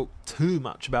don't have to talk too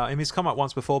much about him. He's come up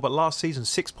once before, but last season,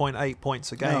 6.8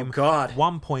 points a game. Oh, God.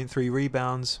 1.3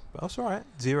 rebounds. That's all right.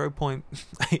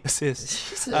 0.8 assists.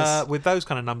 Jesus. With those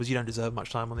kind of numbers, you don't deserve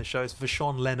much time on this show. It's for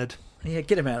Sean Leonard. Yeah,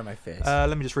 get him out of my face.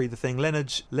 Let me just read the thing.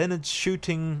 Leonard's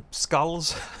shooting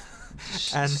skulls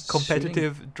and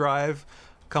competitive drive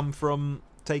come from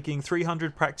taking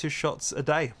 300 practice shots a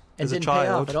day and as a didn't pay off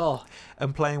child at all.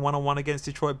 and playing one-on-one against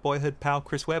Detroit boyhood pal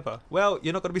Chris Webber. Well,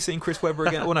 you're not going to be seeing Chris Webber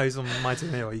again. Well, no, he's on my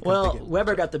team anyway. You can Well, pick him.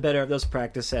 Weber got the better of those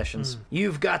practice sessions.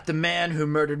 You've got the man who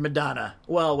murdered Madonna.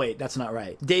 Well, wait, that's not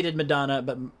right. Dated Madonna,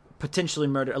 but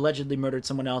allegedly murdered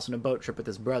someone else on a boat trip with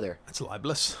his brother. That's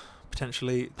libelous.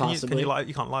 Potentially. Possibly.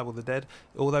 You can't libel the dead.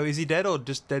 Although, is he dead or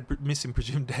just dead, missing,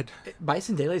 presumed dead?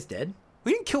 Bison Dele's dead.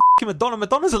 We didn't kill Madonna.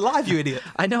 Madonna's alive, you idiot.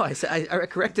 I know. I said I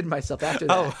corrected myself after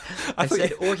that. Oh, I thought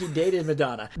said, you- or he dated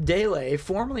Madonna. Dele,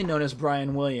 formerly known as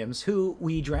Brian Williams, who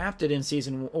we drafted in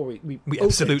season, or we We opened-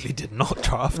 absolutely did not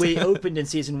draft. we opened in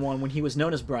season 1 when he was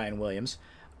known as Brian Williams.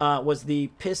 Was the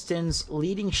Pistons'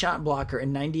 leading shot blocker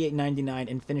in 98-99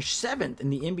 and finished 7th in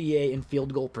the NBA in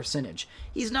field goal percentage.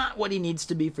 He's not what he needs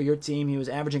to be for your team. He was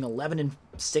averaging 11 and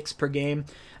 6 per game,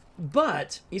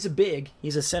 but he's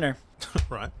he's a center.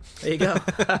 Right. There you go.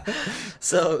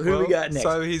 So who we got next?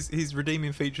 So his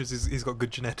redeeming features is he's got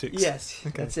good genetics. Yes,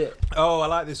 that's it. Oh, I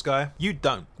like this guy. You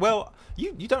don't. Well,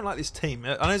 you don't like this team. I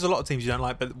know there's a lot of teams you don't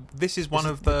like, but this is one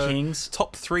Is of it the the Kings?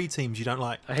 top 3 teams you don't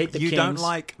like. I hate the You don't Kings,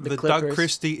 like the the Clippers. Doug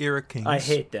Christie era Kings. I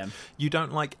hate them. You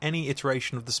don't like any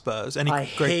iteration of the Spurs. Any I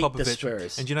Greg hate Popovich. the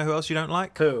Spurs. And do you know who else you don't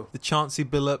like? Who? The Chauncey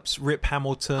Billups, Rip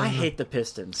Hamilton. I hate the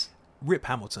Pistons. Rip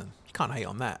Hamilton. You can't hate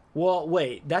on that. Well,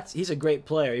 wait, he's a great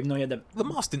player, even though he had the. The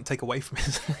mask didn't take away from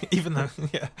it, even though,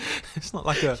 yeah, it's not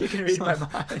like a. You can read my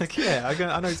mind. Like, yeah,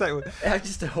 I know exactly. I'm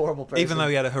just a horrible person. Even though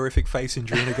he had a horrific face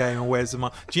injury in a game and wears the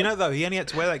mask. Do you know though he only had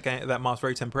to wear that mask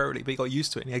very temporarily, but he got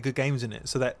used to it and he had good games in it,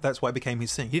 so that's why it became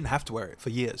his thing. He didn't have to wear it for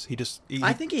years.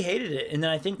 I think he hated it, and then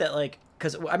I think that like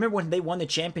because I remember when they won the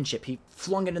championship, he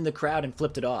flung it in the crowd and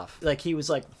flipped it off. Like he was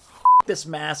like, F- this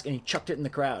mask, and he chucked it in the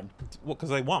crowd. What? Because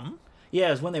they won. Yeah,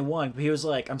 it was when they won. But he was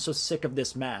like, I'm so sick of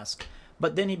this mask.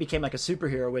 But then he became like a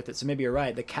superhero with it, so maybe you're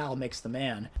right. The cowl makes the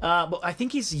man. But I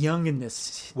think he's young in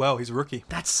this. Well, he's a rookie.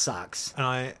 That sucks.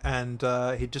 And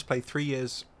he just played 3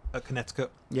 years at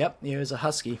Connecticut. Yep, he was a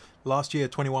Husky. Last year,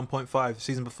 21.5.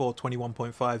 Season before,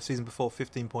 21.5. Season before,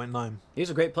 15.9. He was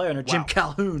a great player under Jim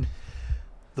Calhoun.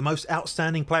 The most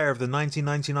outstanding player of the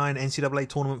 1999 NCAA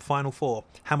Tournament Final Four,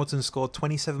 Hamilton scored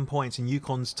 27 points in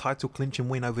UConn's title-clinching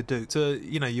win over Duke. So,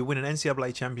 you win an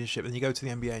NCAA championship, and you go to the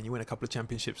NBA and you win a couple of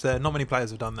championships. Not many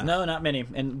players have done that. No, not many.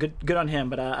 And good on him,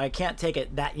 but I can't take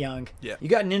it that young. Yeah. You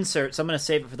got an insert, so I'm going to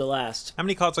save it for the last. How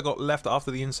many cards I got left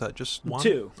after the insert? Just one?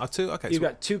 2. Oh, 2? Okay. You've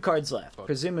got 2 cards left.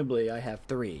 Presumably, I have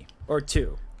 3. Or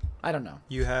 2. I don't know.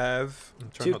 You have...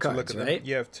 I'm trying 2 not cards, to look at them. right?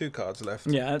 You have 2 cards left.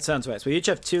 Yeah, that sounds right. So we each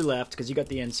have 2 left because you got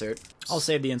the insert. I'll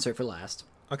save the insert for last.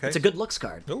 Okay. It's a good looks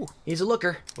card. Ooh, He's a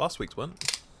looker. last week's one.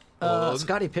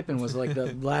 Scottie Pippen was like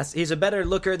the last. He's a better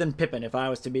looker than Pippen if I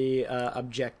was to be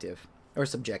objective or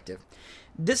subjective.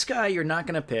 This guy you're not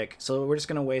going to pick, so we're just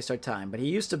going to waste our time. But he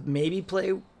used to maybe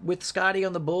play with Scotty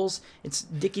on the Bulls. It's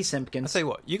Dickie Simpkins. I tell you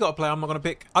what, you got a player I'm not going to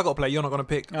pick. I got a player you're not going to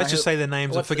pick. Let's just say their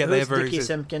names and Who's forget they ever Dickie existed.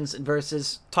 Simpkins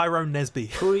versus Tyrone Nesby.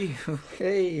 who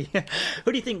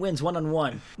do you think wins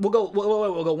 1-on-1? We'll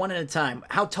go one at a time.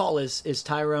 How tall is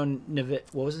Tyrone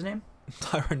What was his name?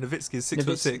 Tyrone Nowitzki is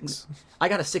 6'6". I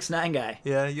got a 6'9" guy.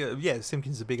 Yeah.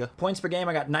 Simpkins is bigger. Points per game,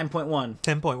 I got 9.1.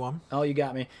 10.1. Oh, you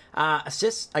got me.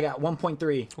 Assists, I got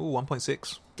 1.3. Ooh,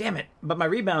 1.6. Damn it. But my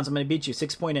rebounds, I'm going to beat you,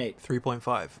 6.8.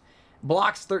 3.5.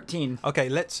 Blocks, 13. Okay,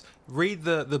 let's read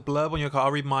the blurb on your card.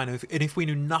 I'll read mine. And if we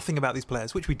knew nothing about these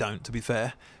players, which we don't, to be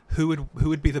fair, who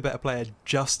would be the better player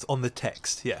just on the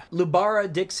text? Yeah.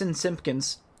 Lubara Dixon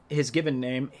Simpkins, his given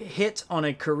name, hit on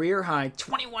a career-high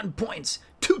 21 points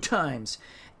 2 times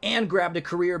and grabbed a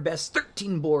career-best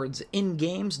 13 boards in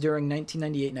games during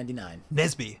 1998-99.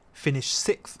 Nesby finished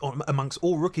 6th amongst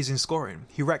all rookies in scoring.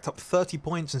 He racked up 30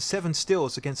 points and 7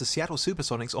 steals against the Seattle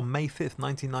Supersonics on May 5th,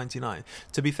 1999.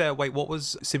 To be fair, wait, what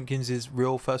was Simpkins'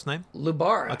 real first name?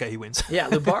 Lubara. Okay, he wins. Yeah,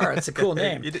 Lubara. It's a cool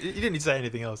name. You didn't need to say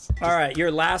anything else. All right, your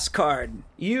last card.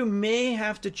 You may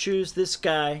have to choose this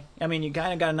guy. I mean, you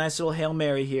kind of got a nice little Hail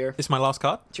Mary here. It's my last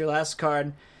card? It's your last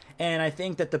card. And I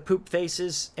think that the Poop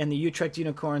Faces and the Utrecht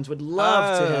Unicorns would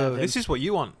love to have him. This is what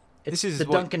you want. It's this is the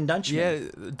what, Duncan Dunchman. Yeah,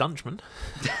 Dunchman.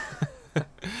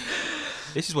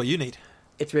 This is what you need.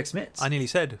 It's Rick Smits. I nearly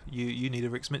said you needed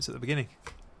Rick Smits at the beginning.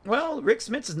 Well, Rick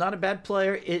Smits is not a bad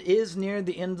player. It is near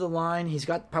the end of the line. He's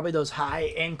got probably those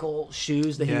high ankle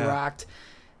shoes that he rocked.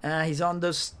 He's on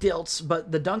those stilts,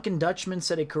 but the Duncan Dutchman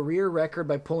set a career record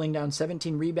by pulling down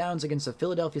 17 rebounds against the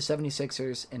Philadelphia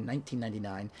 76ers in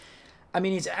 1999. I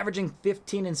mean, he's averaging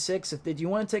 15 and 6. If you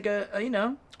want to take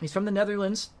he's from the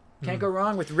Netherlands. Can't go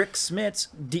wrong with Rick Smits,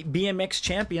 BMX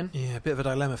champion. Yeah, a bit of a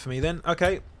dilemma for me then.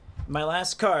 Okay. My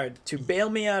last card to bail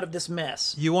me out of this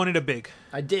mess. You wanted a big.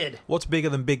 I did. What's bigger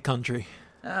than big country?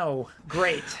 Oh,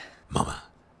 great. Mama,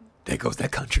 there goes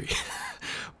that country.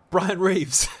 Brian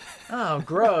Reeves. Oh,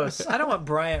 gross. I don't want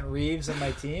Bryant Reeves on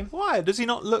my team. Why? Does he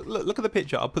not look at the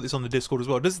picture? I'll put this on the Discord as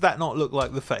well. Does that not look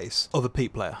like the face of the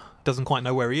Pete player? Doesn't quite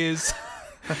know where he is.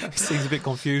 He seems a bit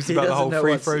confused about the whole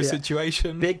free throw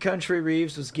situation. Big Country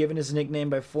Reeves was given his nickname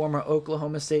by former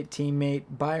Oklahoma State teammate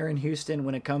Byron Houston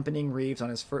when accompanying Reeves on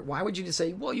his first. Why would you just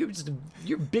say, "Well,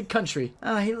 you're Big Country"?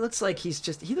 He looks like he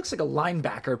looks like a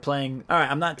linebacker playing. All right,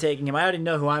 I'm not taking him. I already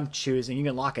know who I'm choosing. You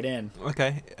can lock it in.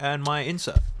 Okay, and my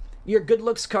insert. Your good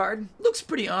looks card looks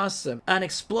pretty awesome. An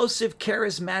explosive,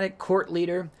 charismatic court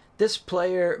leader. This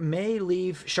player may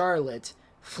leave Charlotte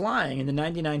flying in the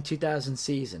 99-2000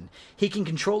 season. He can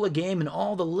control a game in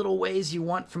all the little ways you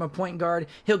want from a point guard.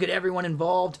 He'll get everyone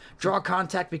involved, draw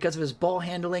contact because of his ball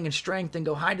handling and strength, and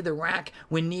go high to the rack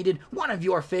when needed. One of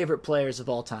your favorite players of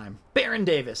all time. Baron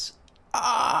Davis.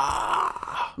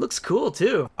 Looks cool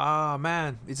too.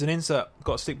 Man, it's an insert.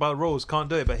 Got to stick by the rules. Can't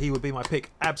do it, but he would be my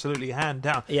pick. Absolutely, hand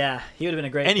down. Yeah, he would have been a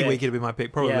great Any pick. week it'd be my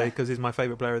pick, probably, Yeah. because he's my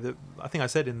favorite player. I think I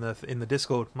said in the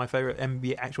Discord, my favorite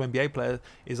actual NBA player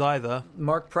is either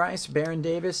Mark Price, Baron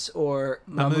Davis, or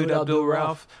Mahmoud Mahmoud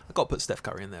Abdul-Rauf. I got to put Steph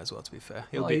Curry in there as well. To be fair,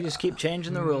 You just keep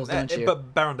changing the rules, don't you?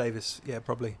 But Baron Davis, yeah,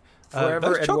 probably. Forever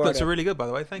Those chocolates Eduardo. are really good, by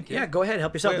the way. Thank you. Yeah, go ahead,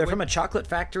 help yourself. Wait, They're wait. from a chocolate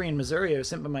factory in Missouri. It was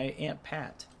sent by my Aunt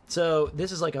Pat. So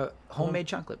this is like a homemade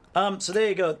chocolate. So there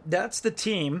you go. That's the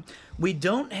team. We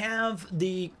don't have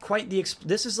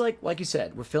this is like you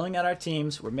said, we're filling out our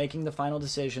teams. We're making the final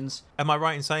decisions. Am I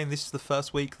right in saying this is the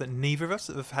first week that neither of us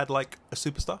have had like a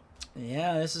superstar?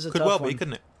 Yeah, this is a Could tough well one. be,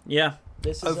 couldn't it? Yeah,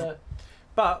 this is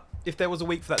But if there was a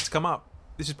week for that to come up,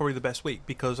 this is probably the best week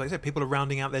because, like I said, people are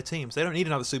rounding out their teams. They don't need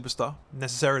another superstar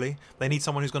necessarily. They need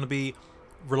someone who's going to be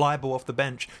reliable off the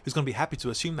bench, who's going to be happy to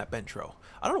assume that bench role.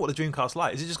 I don't know what the Dreamcast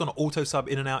like. Is it just going to auto sub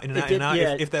in and out,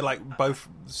 Yeah. if they're like both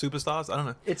superstars? I don't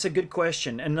know. It's a good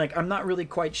question, and like I'm not really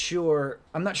quite sure.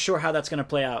 I'm not sure how that's going to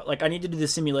play out. Like I need to do the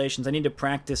simulations. I need to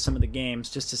practice some of the games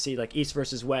just to see like East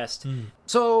versus West.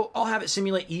 So I'll have it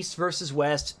simulate East versus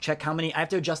West. Check how many. I have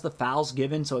to adjust the fouls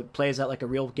given so it plays out like a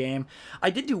real game. I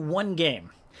did do one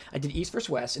game. I did East versus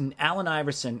West, and Allen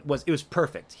Iverson was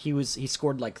perfect. He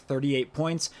scored like 38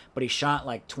 points, but he shot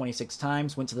like 26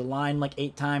 times, went to the line like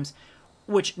 8 times,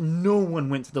 which no one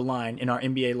went to the line in our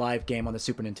NBA Live game on the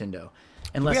Super Nintendo. We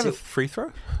Unless have a free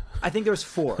throw. I think there was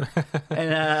 4,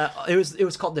 and it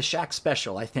was called the Shaq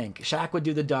Special. I think Shaq would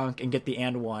do the dunk and get the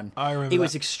and one. I remember It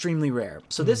was that. extremely rare.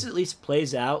 So this at least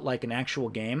plays out like an actual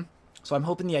game. So I'm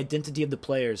hoping the identity of the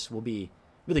players will be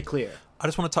really clear. I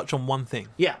just want to touch on one thing.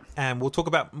 Yeah. And we'll talk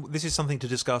about this is something to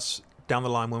discuss down the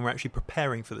line when we're actually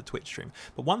preparing for the Twitch stream.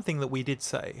 But one thing that we did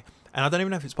say, and I don't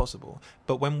even know if it's possible,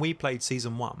 but when we played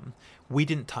season 1, we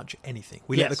didn't touch anything.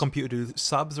 We let the computer do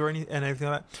subs or anything like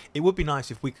that. It would be nice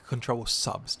if we could control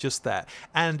subs, just that.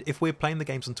 And if we're playing the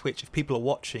games on Twitch, if people are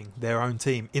watching their own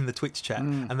team in the Twitch chat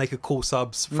and they could call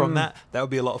subs from that would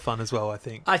be a lot of fun as well, I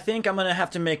think. I think I'm gonna have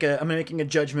to I'm making a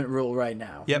judgment rule right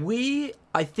now. Yep.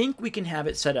 I think we can have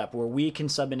it set up where we can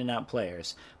sub in and out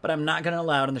players, but I'm not gonna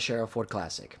allow it in the Cheryl Ford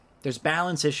Classic. There's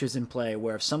balance issues in play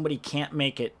where if somebody can't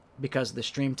make it because of the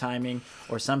stream timing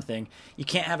or something, you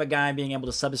can't have a guy being able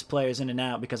to sub his players in and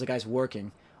out because the guy's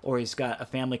working or he's got a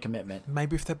family commitment.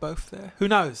 Maybe if they're both there, who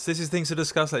knows? This is things to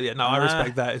discuss. Yeah, no, I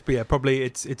respect that. But yeah, probably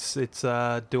it's do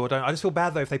or don't. I just feel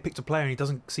bad though if they picked a player and he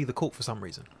doesn't see the court for some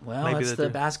reason. Well, Maybe that's they the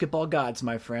do. basketball gods,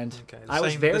 my friend. Okay, I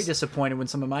was very disappointed when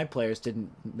some of my players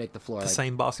didn't make the floor. The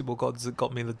same basketball gods that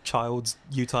got me the child's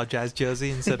Utah Jazz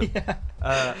jersey instead of.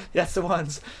 That's the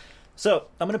ones. So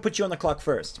I'm going to put you on the clock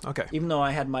first. Okay. Even though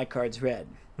I had my cards read.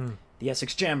 The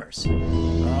Essex Jammers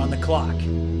are on the clock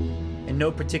in no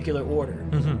particular order.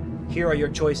 Here are your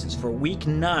choices for Week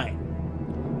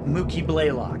 9. Mookie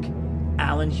Blaylock,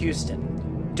 Allen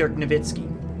Houston, Dirk Nowitzki,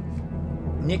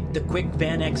 Nick the Quick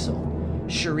Van Exel,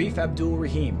 Sharif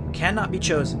Abdul-Rahim, cannot be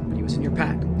chosen, but he was in your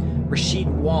pack, Rasheed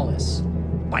Wallace,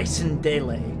 Bison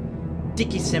Dele,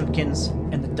 Dickie Simpkins,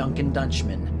 and the Duncan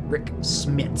Dutchman, Rick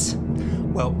Smits.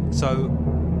 Well, so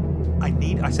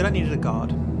I said I needed a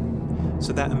guard,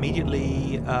 so that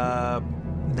immediately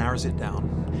narrows it down.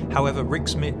 However, Rick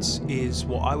Smits is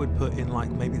what I would put in like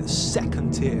maybe the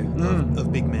second tier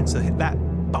of big men, so that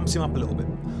bumps him up a little bit.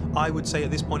 I would say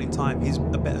at this point in time he's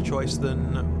a better choice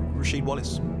than Rasheed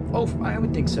Wallace. Oh, I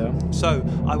would think so. So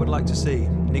I would like to see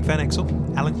Nick Van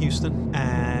Exel, Allen Houston,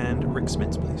 and Rick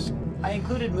Smits, please. I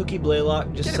included Mookie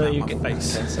Blaylock just Get so him you out my can.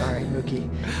 face. Okay, sorry, Mookie.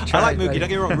 I like Tried, Mookie, buddy. don't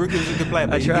get me wrong. Mookie's a good player,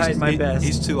 but I tried he's, my best.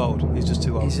 He's too old. He's just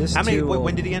too old. He's just How many? too old.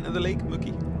 When did he enter the league,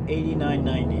 Mookie?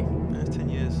 89-90. 10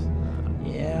 years.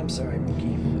 Yeah, I'm sorry,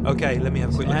 Mookie. Okay, let me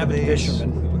have a quick look at Avid these.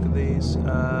 fisherman. Look at these.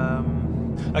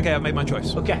 Okay, I've made my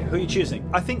choice. Okay, who are you choosing?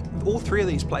 I think all three of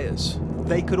these players,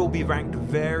 they could all be ranked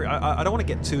very... I don't want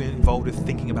to get too involved with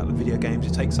thinking about the video games.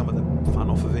 It takes some of the fun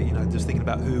off of it, just thinking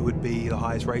about who would be the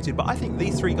highest rated. But I think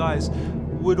these three guys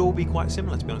would all be quite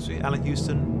similar, to be honest with you. Allen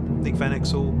Houston, Nick Van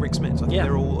Exel, Rick Smits. I think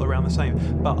they're all around the same.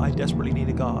 But I desperately need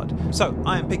a guard. So,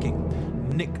 I am picking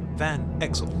Nick Van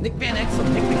Exel. Nick Van Exel,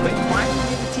 Nick the Quick, finally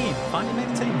made the team. Finally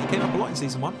made a team. He came up a lot in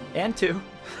season 1. And 2.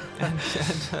 And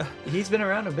He's been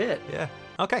around a bit. yeah.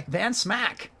 Okay. Van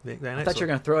Smack. Nick Van I thought you were Exel.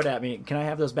 going to throw it at me. Can I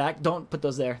have those back? Don't put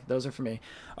those there. Those are for me.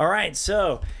 All right,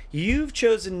 so you've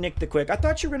chosen Nick the Quick. I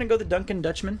thought you were going to go the Duncan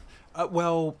Dutchman.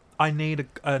 Well, I need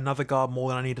another guard more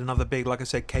than I need another big. Like I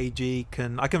said, KG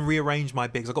I can rearrange my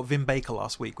bigs. I got Vin Baker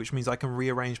last week, which means I can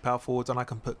rearrange power forwards and I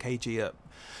can put KG up.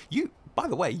 By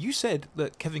the way, you said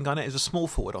that Kevin Garnett is a small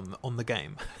forward on the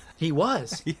game. He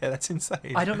was. Yeah, that's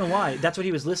insane. I don't know why. That's what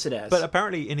he was listed as. But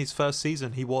apparently, in his first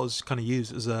season, he was kind of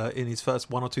used as in his first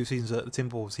 1 or 2 seasons at the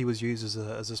Timberwolves, he was used as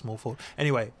a small forward.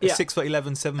 Anyway, a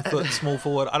 6'11", 7 foot small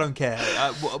forward. I don't care.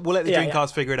 We'll let the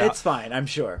Dreamcast figure it out. It's fine, I'm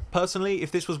sure. Personally,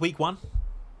 if this was week 1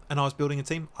 and I was building a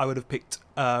team, I would have picked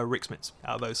Rick Smits.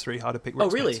 Out of those 3, I'd have picked Rick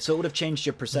Smits. Oh, really? So it would have changed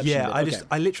your perception? Yeah, of it.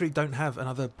 I literally don't have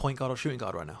another point guard or shooting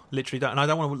guard right now. Literally don't, and I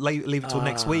don't want to leave it till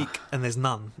next week. And there's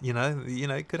none. You know,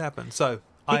 it could happen. So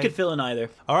he could fill in either.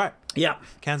 All right. Yeah.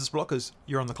 Kansas Blockers,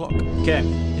 you're on the clock. Okay.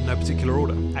 In no particular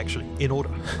order, actually, in order.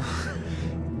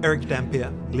 Eric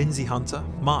Dampier, Lindsey Hunter,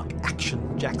 Mark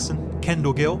Action Jackson,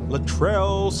 Kendall Gill,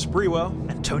 Latrell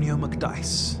Sprewell, Antonio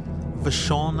McDyess,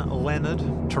 Vashon Leonard,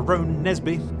 Tyrone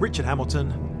Nesby, Richard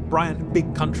Hamilton, Bryant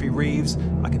Big Country Reeves.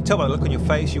 I can tell by the look on your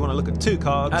face you want to look at 2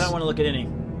 cards. I don't want to look at any.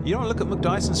 You don't want to look at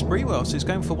McDyess and Sprewell, so he's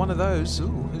going for one of those. Ooh,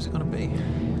 who's it going to be?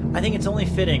 I think it's only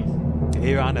fitting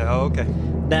Here, I know. Oh, okay.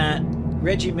 that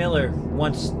Reggie Miller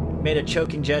once made a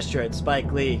choking gesture at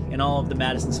Spike Lee in all of the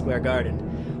Madison Square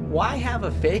Garden. Why have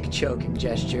a fake choking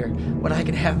gesture when I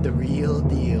can have the real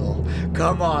deal?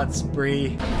 Come on,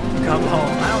 Spree. Come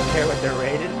home. I don't care what they're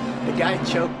rated. The guy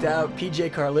choked out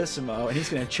PJ Carlissimo, and he's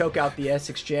going to choke out the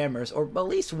Essex Jammers, or at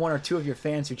least 1 or 2 of your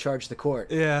fans who charge the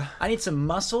court. Yeah. I need some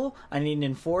muscle. I need an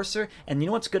enforcer. And you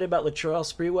know what's good about Latrell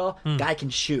Sprewell? Guy can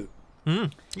shoot.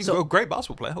 He's a great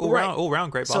basketball player. All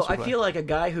round great basketball player. So I feel like a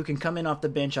guy who can come in off the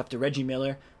bench after Reggie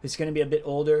Miller, who's going to be a bit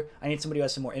older. I need somebody who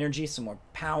has some more energy, some more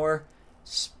power.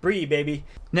 Spree, baby.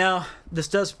 Now, this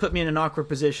does put me in an awkward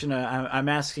position. I'm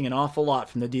asking an awful lot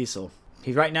from the Diesel.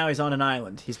 Right now he's on an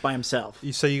island. He's by himself.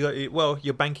 So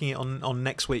you're banking it on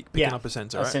next week, picking up a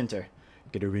center, right? A center.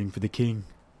 Get a ring for the king.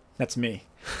 That's me.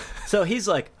 So he's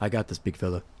like, I got this, big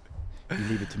fella. You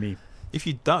leave it to me. If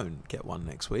you don't get one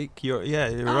next week, you're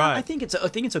right. I think it's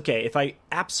okay. If I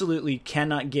absolutely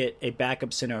cannot get a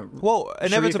backup center, well,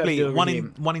 inevitably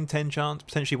Sharif one in 10 chance,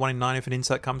 potentially 1 in 9 if an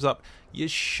insert comes up, you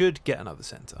should get another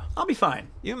center. I'll be fine.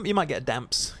 You might get a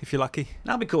Damps if you're lucky.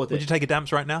 I'll be cool with it. Would you take a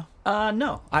Damps right now?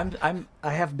 No. I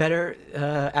have better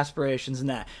aspirations than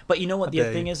that. But you know what the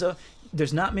other thing is though?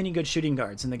 There's not many good shooting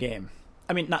guards in the game.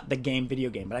 I mean, not the game, video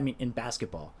game, but I mean in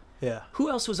basketball. Yeah. Who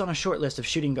else was on a short list of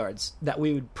shooting guards that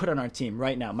we would put on our team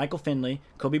right now? Michael Finley,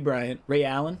 Kobe Bryant, Ray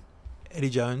Allen, Eddie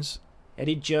Jones.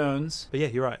 But yeah,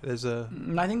 you're right.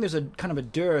 I think there's a kind of a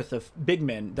dearth of big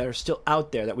men that are still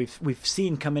out there that we've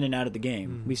seen come in and out of the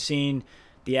game. We've seen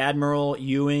the Admiral,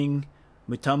 Ewing,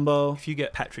 Mutombo. If you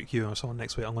get Patrick Ewing or someone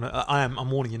next week, I'm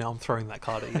warning you now. I'm throwing that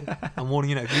card at you. I'm warning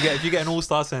you now. If you get an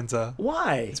all-star center,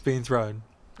 why? It's being thrown.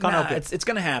 Can't help it. It's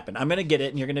going to happen. I'm going to get it,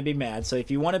 and you're going to be mad. So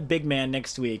if you want a big man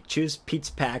next week, choose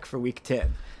Pete's Pack for week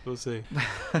 10. We'll see.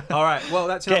 All right. Well,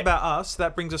 that's enough about us.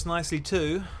 That brings us nicely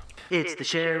to... It's the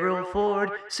Cheryl Ford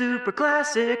Super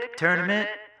Classic Tournament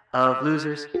of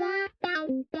Losers.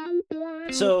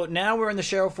 So now we're in the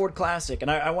Cheryl Ford Classic,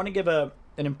 and I want to give an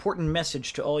important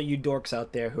message to all you dorks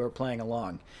out there who are playing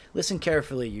along. Listen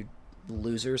carefully, you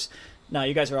losers. No,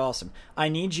 you guys are awesome. I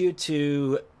need you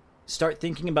to start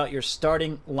thinking about your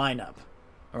starting lineup.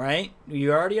 All right?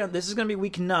 You're already on. This is going to be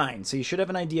week 9, so you should have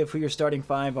an idea of who your starting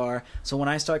 5 are. So when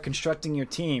I start constructing your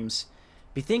teams,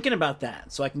 be thinking about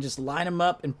that so I can just line them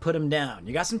up and put them down.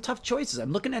 You got some tough choices.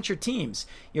 I'm looking at your teams.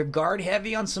 You're guard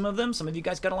heavy on some of them. Some of you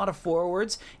guys got a lot of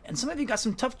forwards, and some of you got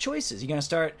some tough choices. You're going to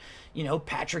start,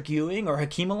 Patrick Ewing or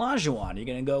Hakeem Olajuwon. You're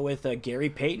going to go with Gary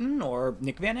Payton or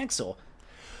Nick Van Exel.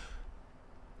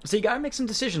 So you got to make some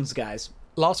decisions, guys.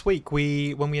 Last week,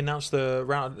 when we announced the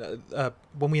round,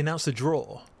 when we announced the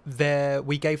draw,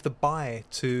 we gave the bye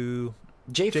to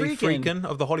Jay Freakin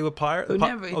of the Hollywood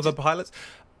Pilots.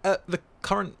 At the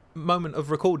current moment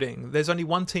of recording, there's only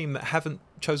one team that haven't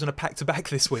chosen a back-to-back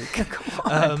this week.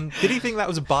 Come on. Did he think that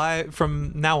was a bye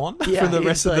from now on? Yeah, from the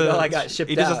rest of the. I got shipped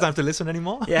out. He just doesn't have to listen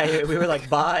anymore. Yeah, we were like,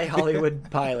 bye Hollywood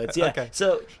Pilots. Yeah. Okay.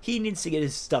 So he needs to get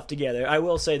his stuff together. I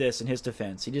will say this in his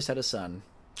defense: he just had a son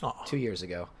 2 years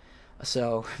ago,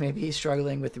 so maybe he's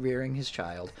struggling with rearing his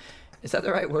child. Is that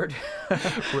the right word?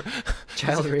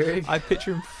 Child rearing? I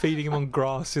picture him feeding him on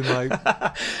grass in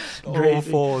all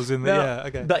fours in the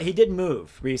okay. But he did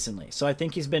move recently, so I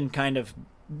think he's been kind of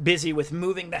busy with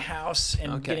moving the house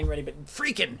and getting ready. But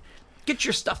freaking, get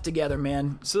your stuff together,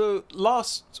 man. So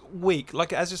last week,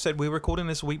 as I said, we're recording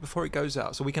this a week before it goes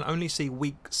out, so we can only see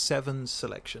week 7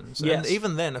 selections. Yes. And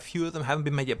even then, a few of them haven't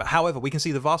been made yet. But however, we can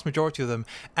see the vast majority of them.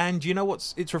 And you know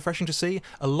it's refreshing to see?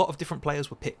 A lot of different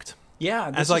players were picked.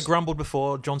 Yeah. As I grumbled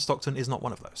before, John Stockton is not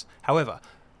one of those. However,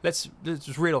 let's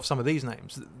just reel off some of these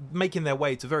names, making their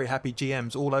way to very happy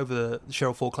GMs all over the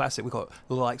Cheryl Ford Classic. We've got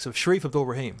the likes of Sharif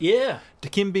Abdul-Rahim. Yeah.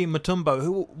 Dikembe Mutombo,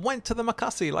 who went to the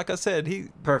Makasi, like I said.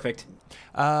 Perfect.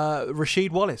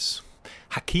 Rasheed Wallace,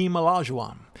 Hakeem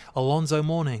Olajuwon, Alonzo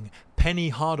Mourning, Penny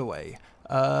Hardaway,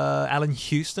 Alan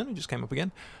Houston, who just came up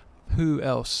again. Who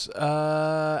else?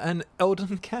 And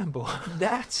Eldon Campbell.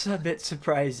 That's a bit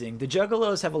surprising. The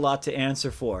Juggalos have a lot to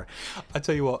answer for. I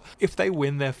tell you what, if they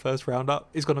win their first round up,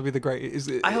 it's going to be the great.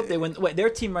 I hope they win. Wait, their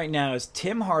team right now is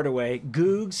Tim Hardaway,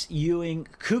 Googs, Ewing,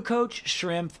 Kukoc,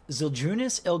 Shrimp,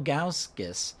 Zildrunas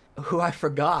Ilgauskas, who I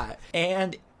forgot,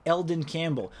 and Eldon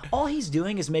Campbell. All he's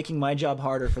doing is making my job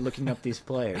harder for looking up these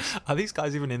players. Are these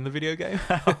guys even in the video game?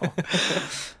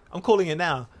 I'm calling it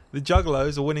now. The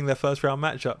Juggalos are winning their first round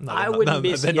matchup. No, I they're wouldn't not.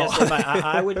 be. No, they're Yes, not.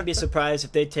 I wouldn't be surprised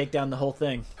if they take down the whole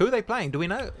thing. Who are they playing? Do we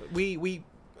know? We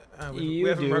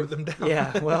haven't wrote them down.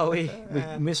 Yeah, well, we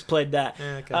misplayed that.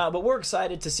 Yeah, okay. But we're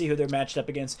excited to see who they're matched up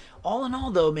against. All in all,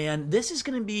 though, man, this is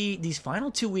going to be, these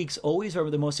final 2 weeks always are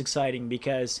the most exciting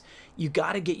because you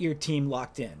got to get your team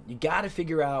locked in. You got to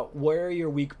figure out where are your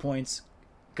weak points.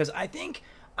 Because I think,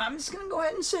 I'm just going to go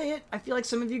ahead and say it, I feel like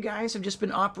some of you guys have just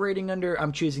been operating under,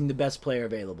 I'm choosing the best player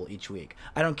available each week.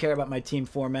 I don't care about my team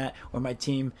format or my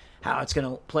team, how it's going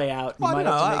to play out. You Well, I might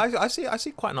don't know. have to make- I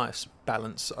see quite nice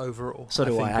balance overall. So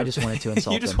do I. I just wanted to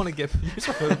insult you just them. want to give. You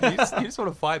just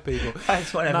want to fight people. I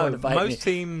just want everyone to fight most me.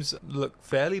 teams look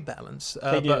fairly balanced.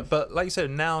 They do. But like you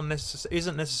said, now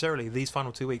isn't necessarily these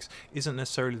final 2 weeks isn't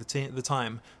necessarily the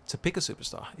time to pick a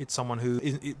superstar. It's someone who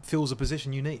it fills a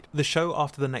position you need. The show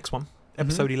after the next one,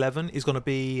 episode 11, is going to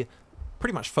be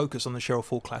pretty much focused on the Cheryl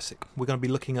Ford Classic. We're going to be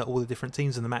looking at all the different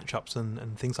teams and the matchups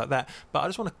and things like that. But I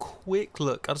just want a quick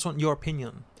look. I just want your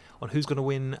opinion on who's going to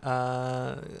win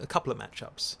a couple of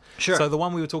matchups. Sure. So the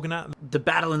one we were talking about, The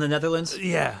battle in the Netherlands.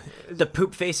 yeah, The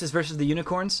poop faces versus the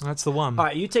unicorns. that's the one. All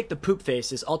right, you take the poop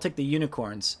faces. I'll take the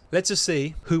unicorns. Let's just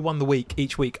see who won the week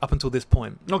each week up until this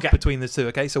point. Okay. Between the two,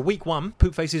 okay? So week 1,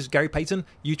 Poop Faces, Gary Payton,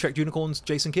 Utrecht Unicorns,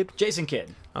 Jason Kidd. Jason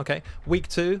Kidd. Okay. Week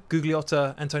 2,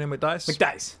 Gugliotta, Antonio McDice.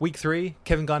 McDice. Week 3,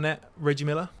 Kevin Garnett, Reggie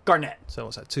Miller. Garnett. So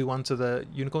what's that? 2-1 to the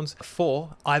Unicorns.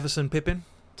 4, Iverson Pippin.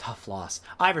 Tough loss.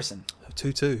 Iverson.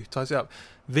 2-2. Ties it up.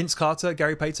 Vince Carter,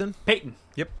 Gary Payton. Peyton.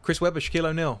 Yep. Chris Webber, Shaquille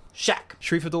O'Neal. Shaq.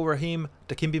 Sharif Abdul-Rahim,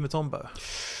 Dikembe Mutombo.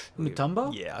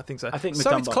 Mutombo? Yeah, I think so. I think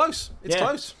so. It's Mutombo. close. It's Yeah.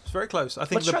 close. It's very close. I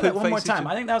think Let's the try Poop that one more Faces time.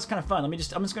 I think that was kind of fun. I'm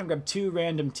just going to grab 2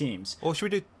 random teams. Or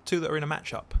should we do 2 that are in a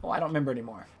matchup? Oh, I don't remember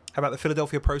anymore. How about the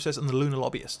Philadelphia Process and the Lunar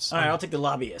Lobbyists? All right, I'll take the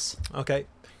lobbyists. Okay.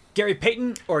 Gary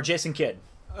Payton or Jason Kidd?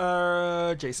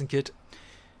 Jason Kidd.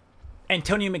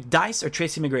 Antonio McDice or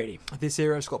Tracy McGrady? This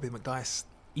era, it's got to be McDice.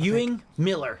 Ewing,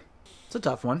 Miller. It's a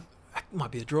tough one. That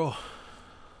might be a draw.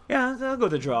 Yeah, I'll go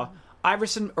with the draw.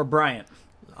 Iverson or Bryant?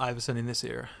 Iverson in this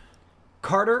era.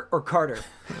 Carter or Carter?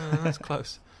 That's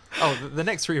close. Oh, the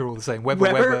next 3 are all the same. Weber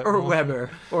Weber or Morning. Weber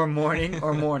or Morning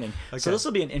or Morning. So Okay. this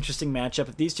will be an interesting matchup.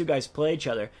 If these two guys play each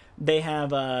other, they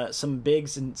have some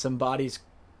bigs and some bodies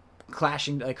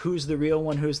clashing. Like who's the real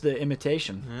one, who's the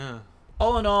imitation. Yeah.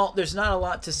 All in all, there's not a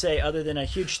lot to say other than a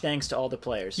huge thanks to all the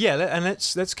players. Yeah, and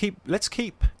let's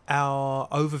keep our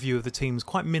overview of the teams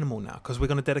quite minimal now because we're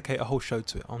going to dedicate a whole show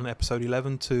to it on episode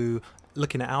 11 to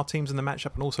looking at our teams in the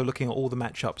matchup and also looking at all the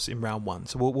matchups in round 1.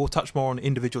 So we'll touch more on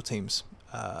individual teams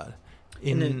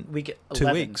in the week 2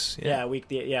 11. weeks.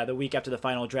 Yeah, the week after the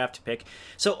final draft pick.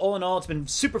 So all in all, it's been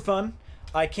super fun.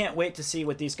 I can't wait to see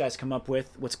what these guys come up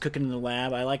with, what's cooking in the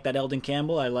lab. I like that Eldon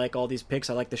Campbell. I like all these picks.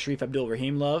 I like the Sharif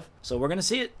Abdul-Rahim love. So we're going to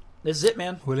see it. This is it,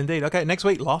 man. Well, indeed. Okay, next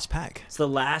week, last pack. It's the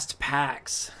last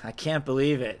packs. I can't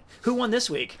believe it. Who won this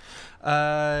week?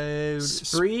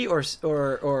 Spree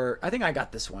or I think I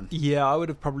got this one. Yeah, I would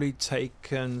have probably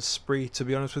taken Spree, to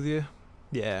be honest with you.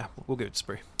 Yeah, we'll give it to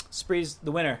Spree. Spree's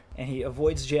the winner, and he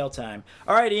avoids jail time.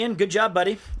 All right, Ian. Good job,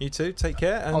 buddy. You too. Take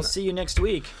care. And I'll see you next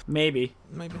week. Maybe.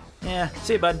 maybe. Yeah.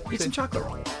 See you, bud. Eat some chocolate.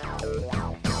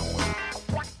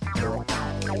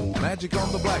 Magic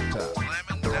on the blacktop.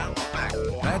 Slamming down the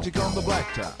backboard. Magic on the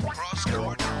blacktop.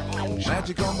 Cross-court motion.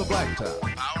 Magic on the blacktop.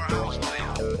 Powerhouse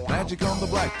layup. Magic on the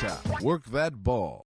blacktop. Work that ball.